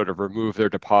sort of remove their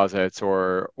deposits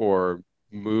or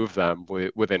move them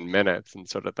within minutes, and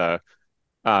sort of the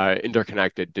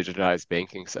interconnected digitized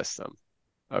banking system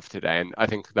of today. And I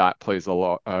think that plays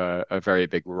a very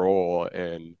big role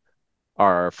in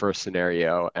our first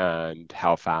scenario and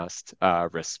how fast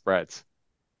risk spreads.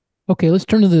 Okay, let's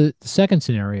turn to the second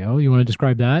scenario. You want to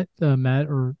describe that, Matt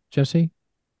or Jesse?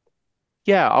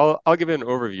 Yeah, I'll give it an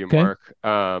overview, okay,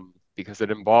 Mark, because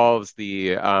it involves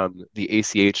the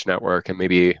ACH network, and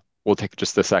maybe we'll take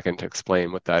just a second to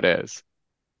explain what that is.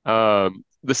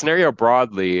 The scenario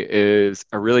broadly is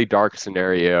a really dark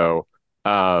scenario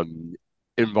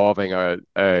involving a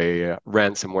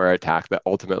ransomware attack that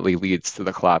ultimately leads to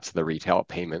the collapse of the retail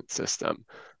payment system.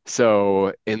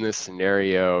 So in this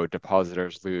scenario,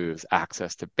 depositors lose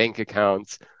access to bank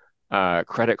accounts,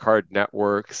 credit card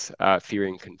networks,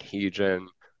 fearing contagion,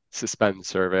 suspend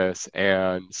service.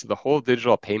 And so the whole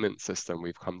digital payment system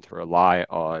we've come to rely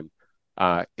on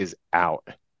is out.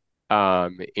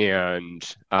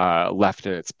 And left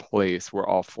in its place, we're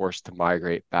all forced to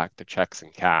migrate back to checks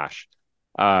and cash,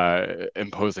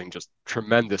 imposing just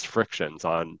tremendous frictions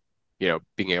on,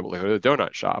 being able to go to the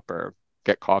donut shop or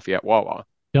get coffee at Wawa.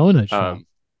 Donut shop?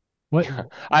 What?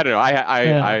 I don't know.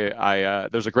 I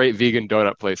there's a great vegan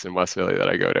donut place in West Philly that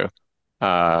I go to.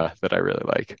 that I really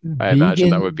like. I imagine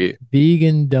that would be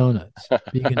vegan donuts.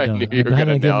 Vegan I donuts. knew you were going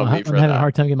to nail me for I'm having that. a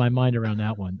hard time getting my mind around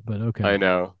that one, but okay. I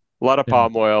know. A lot of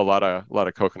palm oil, a lot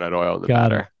of coconut oil in the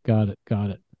batter. Got it.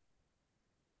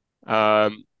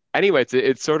 Anyway,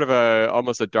 it's sort of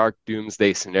almost a dark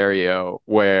doomsday scenario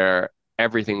where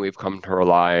everything we've come to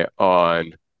rely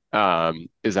on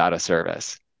is out of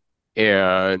service.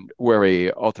 And where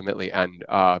we ultimately end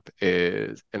up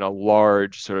is in a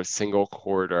large sort of single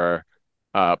quarter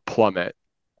plummet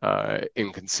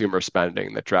in consumer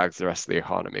spending that drags the rest of the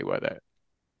economy with it.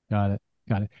 Got it.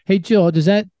 Hey, Jill, does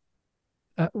that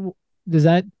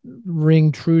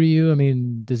ring true to you? I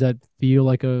mean, does that feel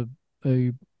like a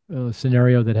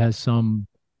scenario that has some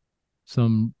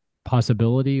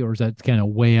possibility, or is that kind of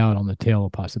way out on the tail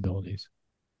of possibilities?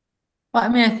 Well, I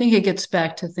mean, I think it gets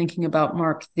back to thinking about,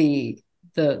 Mark, the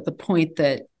point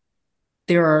that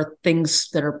there are things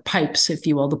that are pipes, if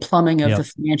you will, the plumbing of the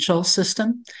financial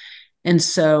system. And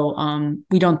so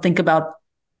we don't think about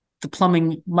the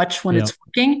plumbing much when it's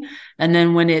working. And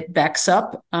then when it backs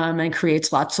up and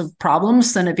creates lots of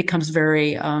problems, then it becomes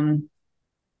very, I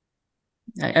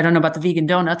don't know about the vegan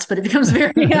donuts, but it becomes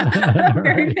very,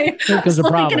 very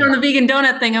thinking on the vegan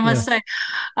donut thing, I must say,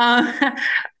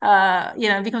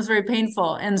 it becomes very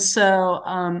painful. And so,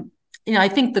 I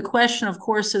think the question, of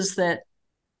course, is that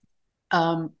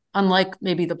unlike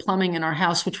maybe the plumbing in our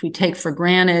house, which we take for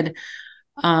granted,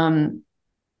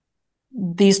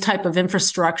 these type of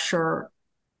infrastructure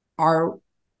are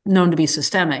known to be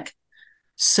systemic.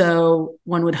 So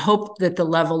one would hope that the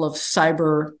level of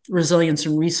cyber resilience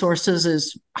and resources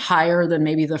is higher than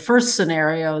maybe the first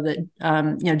scenario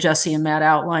that Jesse and Matt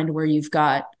outlined, where you've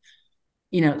got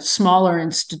smaller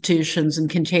institutions and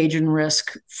contagion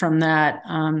risk from that.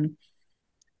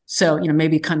 So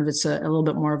maybe kind of it's a little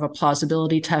bit more of a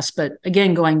plausibility test. But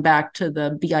again, going back to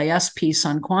the BIS piece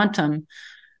on quantum,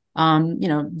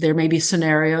 there may be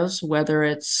scenarios, whether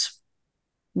it's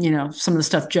some of the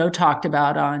stuff Joe talked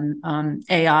about on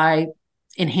AI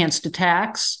enhanced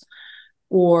attacks,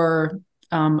 or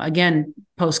again,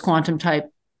 post-quantum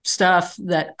type stuff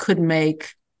that could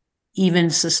make even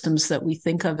systems that we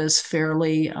think of as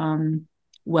fairly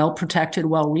well protected,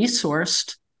 well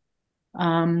resourced,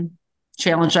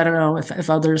 challenged. I don't know if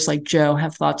others like Joe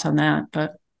have thoughts on that,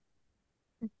 but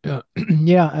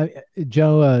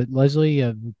Joe,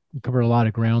 Leslie, covered a lot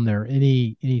of ground there.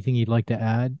 Anything you'd like to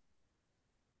add,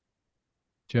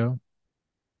 Joe?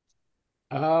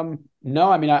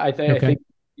 No, I mean, I think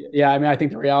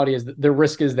the reality is that the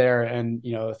risk is there, and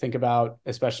think about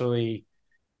especially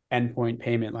endpoint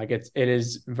payment. Like it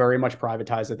is very much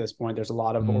privatized at this point. There's a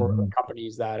lot of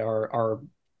companies that are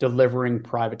delivering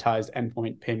privatized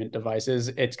endpoint payment devices.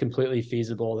 It's completely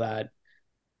feasible that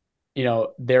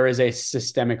there is a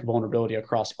systemic vulnerability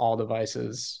across all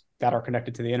devices that are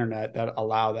connected to the internet that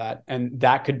allow that, and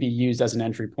that could be used as an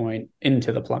entry point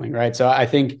into the plumbing, right? So I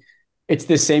think it's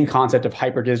the same concept of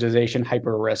hyper digitization,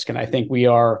 hyper risk, and I think we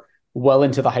are well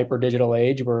into the hyper digital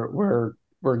age. We're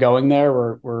going there.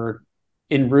 We're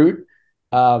en route.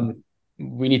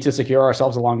 We need to secure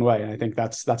ourselves along the way, and I think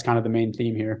that's kind of the main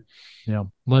theme here. Yeah,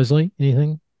 Leslie,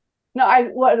 anything? No,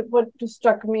 what just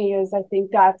struck me is I think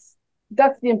that's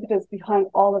the impetus behind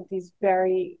all of these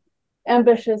very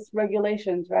ambitious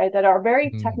regulations, right? That are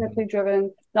very technically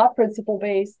driven, not principle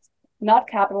based, not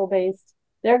capital based.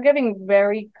 They're giving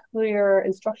very clear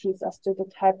instructions as to the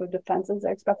type of defenses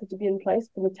are expected to be in place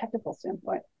from a technical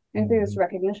standpoint. And I think there's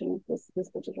recognition of this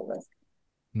digital risk.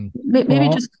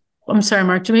 I'm sorry,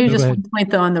 Mark. Maybe just one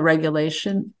point though on the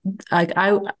regulation.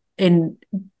 In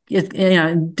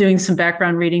doing some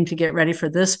background reading to get ready for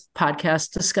this podcast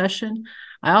discussion,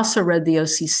 I also read the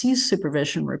OCC's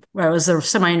supervision report. It was a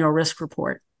semi-annual risk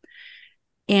report.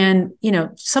 And,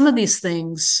 some of these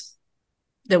things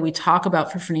that we talk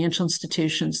about for financial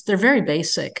institutions, they're very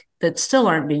basic, that still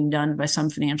aren't being done by some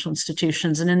financial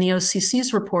institutions. And in the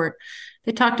OCC's report,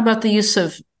 they talked about the use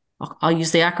of, I'll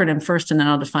use the acronym first and then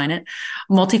I'll define it,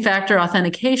 multi-factor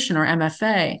authentication, or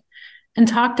MFA. And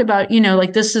talked about,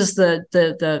 like this is the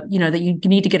that you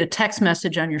need to get a text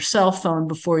message on your cell phone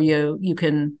before you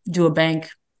can do a bank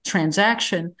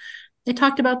transaction. They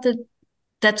talked about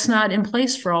that's not in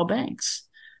place for all banks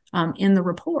in the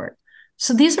report.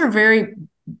 So these are very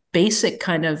basic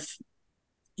kind of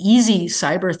easy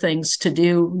cyber things to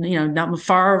do, not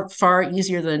far, far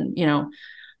easier than,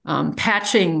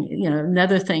 patching,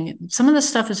 another thing. Some of the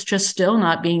stuff is just still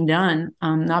not being done,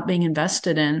 not being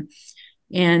invested in.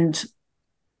 And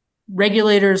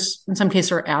regulators, in some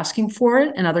cases, are asking for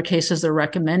it. In other cases, they're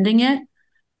recommending it.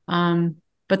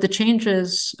 But the change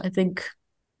is, I think,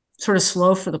 sort of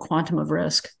slow for the quantum of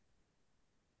risk.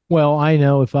 Well, I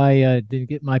know if I didn't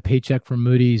get my paycheck from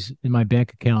Moody's in my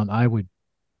bank account,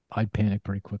 I'd panic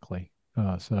pretty quickly.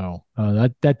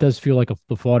 That does feel like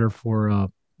the fodder for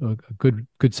a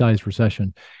good sized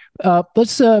recession.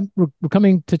 We're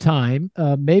coming to time.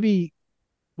 Maybe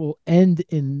we'll end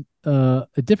in a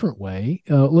different way.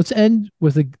 Let's end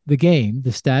with the game,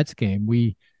 the stats game.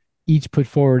 We each put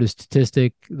forward a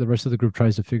statistic. The rest of the group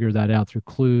tries to figure that out through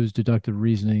clues, deductive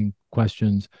reasoning,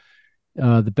 questions.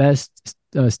 The best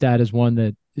stat is one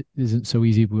that isn't so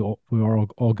easy. We are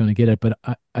all going to get it, but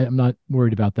I'm not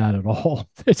worried about that at all.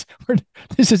 This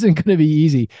isn't going to be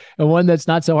easy, and one that's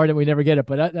not so hard that we never get it.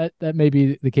 But that may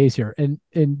be the case here, and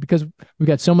because we've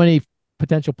got so many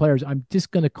potential players, I'm just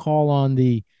going to call on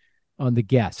the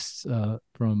guests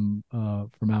from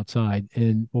outside,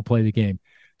 and we'll play the game.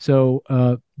 So,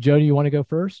 Joe, do you want to go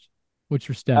first? What's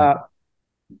your stat?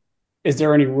 Is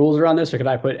there any rules around this, or could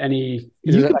I put any?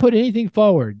 You can put anything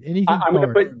forward. I'm going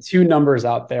to put two numbers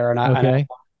out there, and I okay.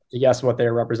 To guess what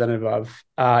they're representative of.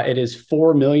 It is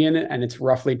 4 million, and it's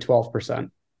roughly 12%.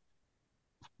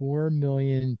 4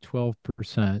 million,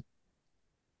 12%.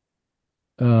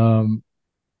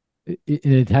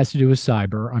 It has to do with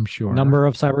cyber, I'm sure. Number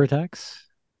of cyber attacks?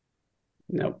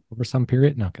 No. Over some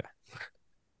period? No, okay.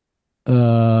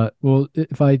 Well,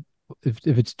 if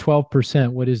it's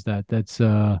 12%, what is that? That's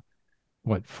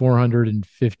what,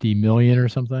 450 million or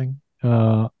something?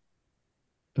 It's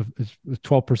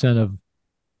 12% of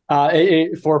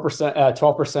 4%,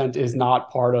 12% is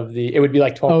not part of the, it would be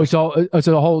like 12%. It's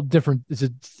a whole different,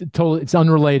 it's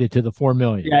unrelated to the 4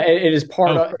 million. Yeah, it is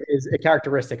part of, it is a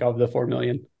characteristic of the 4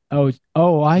 million. I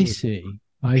see.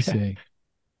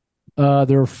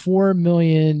 There are 4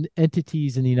 million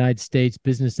entities in the United States,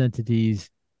 business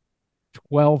entities.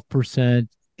 12%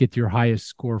 get your highest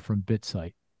score from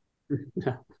BitSite.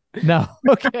 No.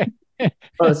 Okay.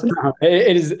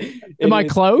 It is. Am I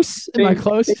close?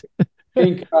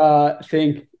 Think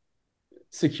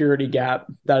security gap.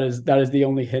 That is the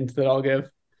only hint that I'll give.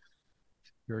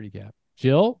 Security gap.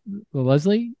 Jill,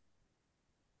 Leslie,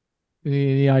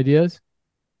 any ideas?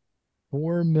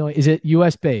 4 million. Is it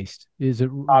U.S. based? Is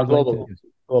it globally?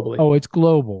 Oh, it's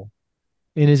global.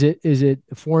 And is it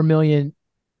 4 million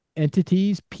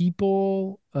entities,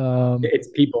 people? It's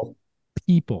people.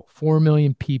 4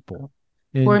 million people.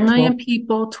 And 4 million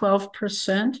people,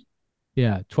 12%.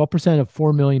 Yeah, 12% of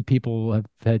 4 million people have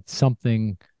had some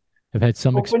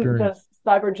experience.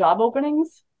 Cyber job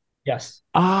openings? Yes.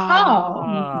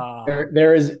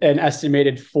 There is an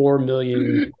estimated 4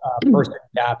 million person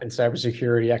gap in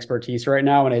cybersecurity expertise right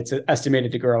now, and it's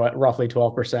estimated to grow at roughly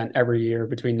 12% every year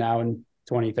between now and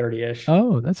 2030-ish.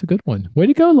 Oh, that's a good one. Way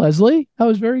to go, Leslie. That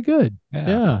was very good.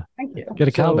 Yeah. Thank you. Get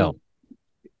a cowbell.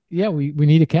 Yeah, we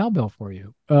need a cowbell for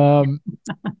you. That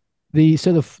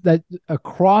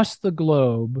across the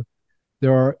globe,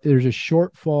 there's a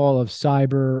shortfall of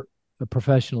cyber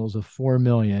professionals of 4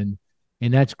 million,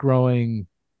 and that's growing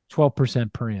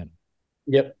 12% per annum.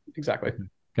 Yep, exactly.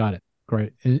 Got it.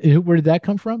 Great. And where did that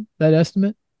come from? That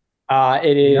estimate?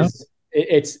 It is.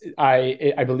 Yeah.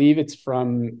 I believe it's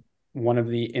from one of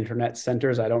the internet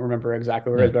centers. I don't remember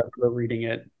exactly where it is, but we're reading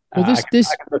it. Well, I can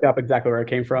look up exactly where it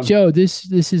came from. Joe, this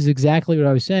is exactly what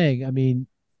I was saying. I mean,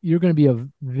 you're going to be a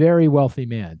very wealthy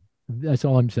man. That's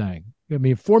all I'm saying. I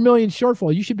mean, 4 million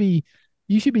shortfall. You should be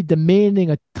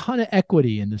demanding a ton of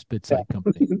equity in this BitSite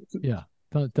company. Yeah,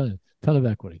 ton of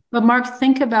equity. But Mark,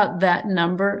 think about that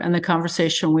number and the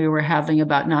conversation we were having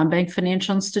about non-bank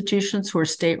financial institutions who are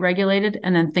state regulated,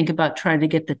 and then think about trying to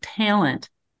get the talent.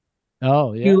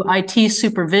 Oh, yeah. To IT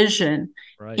supervision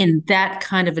in that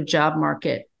kind of a job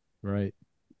market. Right.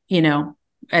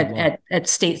 At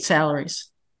state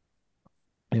salaries.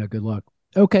 Yeah, good luck.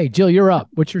 Okay, Jill, you're up.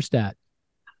 What's your stat?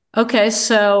 Okay,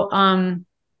 so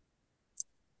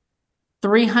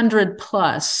 300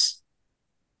 plus.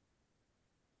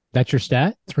 That's your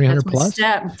stat? 300 plus?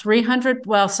 Stat 300.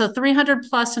 Well, so 300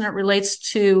 plus, and it relates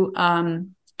to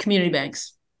community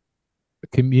banks.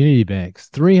 Community banks.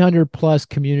 300 plus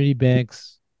community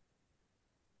banks.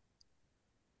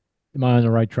 Am I on the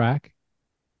right track?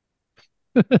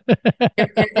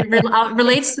 it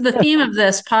relates to the theme of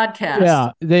this podcast. Yeah,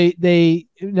 the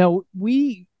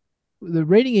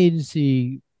rating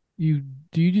agency. Do you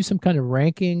do some kind of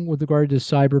ranking with regard to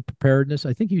cyber preparedness?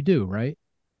 I think you do, right?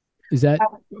 Is that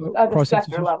at a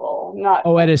sector level? Not.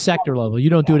 Oh, at a sector level. You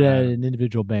don't do it at an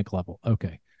individual bank level.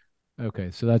 Okay,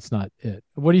 so that's not it.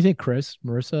 What do you think, Chris,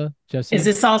 Marissa, Jesse? Is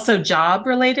this also job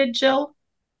related, Jill?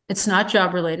 It's not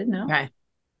job related, no. Okay.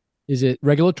 Is it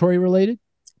regulatory related?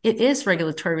 It is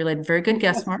regulatory related. Very good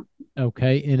guess, Mark.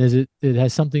 Okay. And it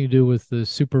has something to do with the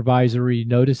supervisory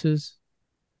notices?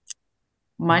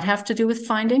 might have to do with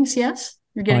findings. Yes.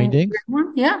 You're getting findings.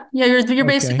 One? Yeah. You're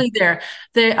basically there.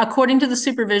 According to the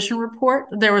supervision report,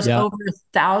 there was over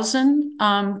 1,000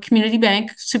 community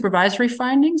bank supervisory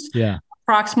findings. Yeah.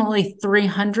 Approximately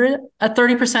 300,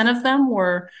 30% of them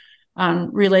were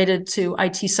related to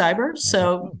IT cyber.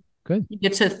 So good. You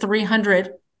get to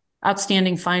 300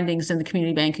 outstanding findings in the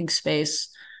community banking space.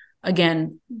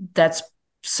 Again, that's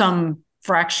some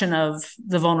fraction of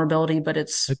the vulnerability, but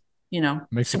it's,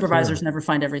 supervisors never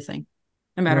find everything,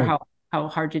 no matter how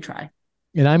hard you try.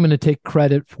 And I'm going to take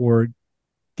credit for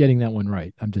getting that one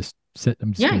right. I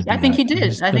think you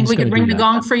did. I think we could ring the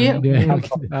gong for you. Yeah.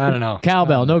 I don't know.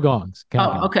 Cowbell, no gongs.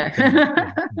 Cowbell. Oh,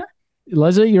 okay.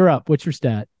 Leslie, you're up. What's your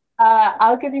stat?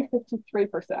 I'll give you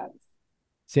 53%.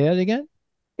 Say that again?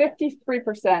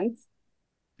 53%.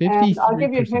 And I'll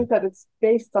give you a hint that it's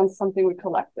based on something we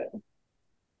collected.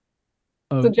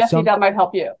 So Jesse, that might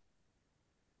help you.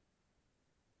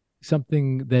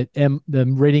 Something that the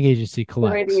rating agency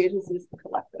collects. The rating agencies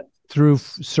collected. Through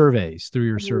surveys, through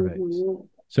your surveys. Mm-hmm.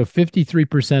 So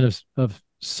 53% of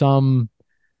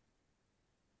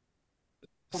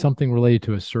something related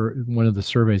to one of the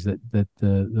surveys that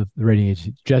the rating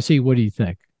agency. Jesse, what do you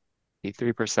think?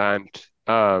 53%.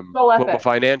 Global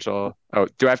Financial. Oh,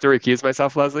 do I have to recuse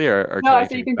myself, Leslie, or no?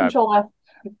 So you can control F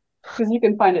because you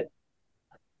can find it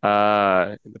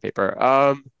in the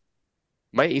paper.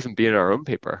 Might even be in our own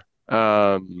paper.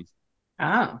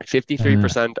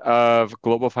 53% of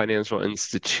global financial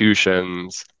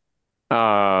institutions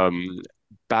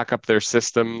back up their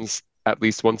systems at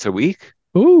least once a week.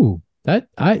 Ooh, that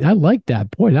I like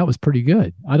that. Boy, that was pretty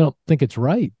good. I don't think it's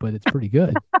right, but it's pretty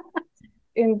good.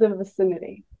 In the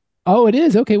vicinity. Oh, it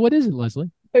is. Okay, what is it,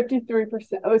 Leslie? 53%.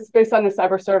 Oh, it's based on the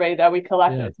cyber survey that we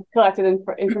collected. Yeah. Collected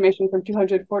information from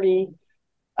 240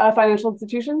 financial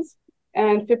institutions.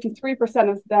 And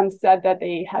 53% of them said that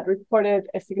they had reported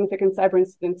a significant cyber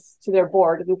incident to their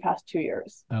board in the past 2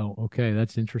 years. Oh, okay.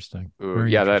 That's interesting. Ooh,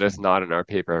 yeah, that is not in our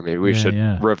paper. Maybe we should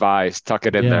revise, tuck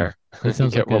it in there,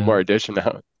 and get one more addition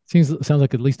out. Sounds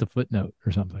like at least a footnote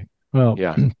or something. Well,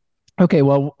 yeah. Okay,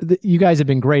 well, you guys have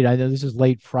been great. I know this is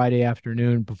late Friday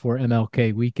afternoon before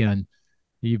MLK weekend.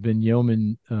 You've been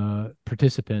yeoman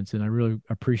participants, and I really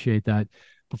appreciate that.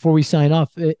 Before we sign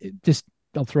off,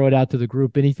 I'll throw it out to the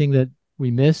group. Anything that we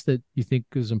missed that you think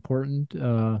is important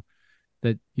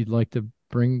that you'd like to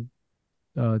bring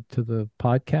to the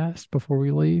podcast before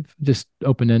we leave? Just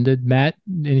open-ended. Matt,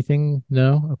 anything?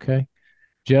 No? Okay.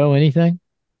 Joe, anything?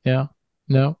 Yeah?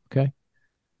 No? Okay.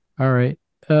 All right.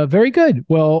 Very good.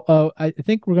 Well, I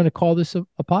think we're going to call this a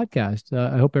podcast.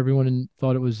 I hope everyone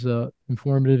thought it was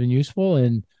informative and useful,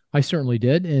 and I certainly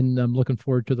did, and I'm looking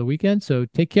forward to the weekend. So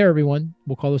take care, everyone.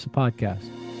 We'll call this a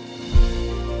podcast.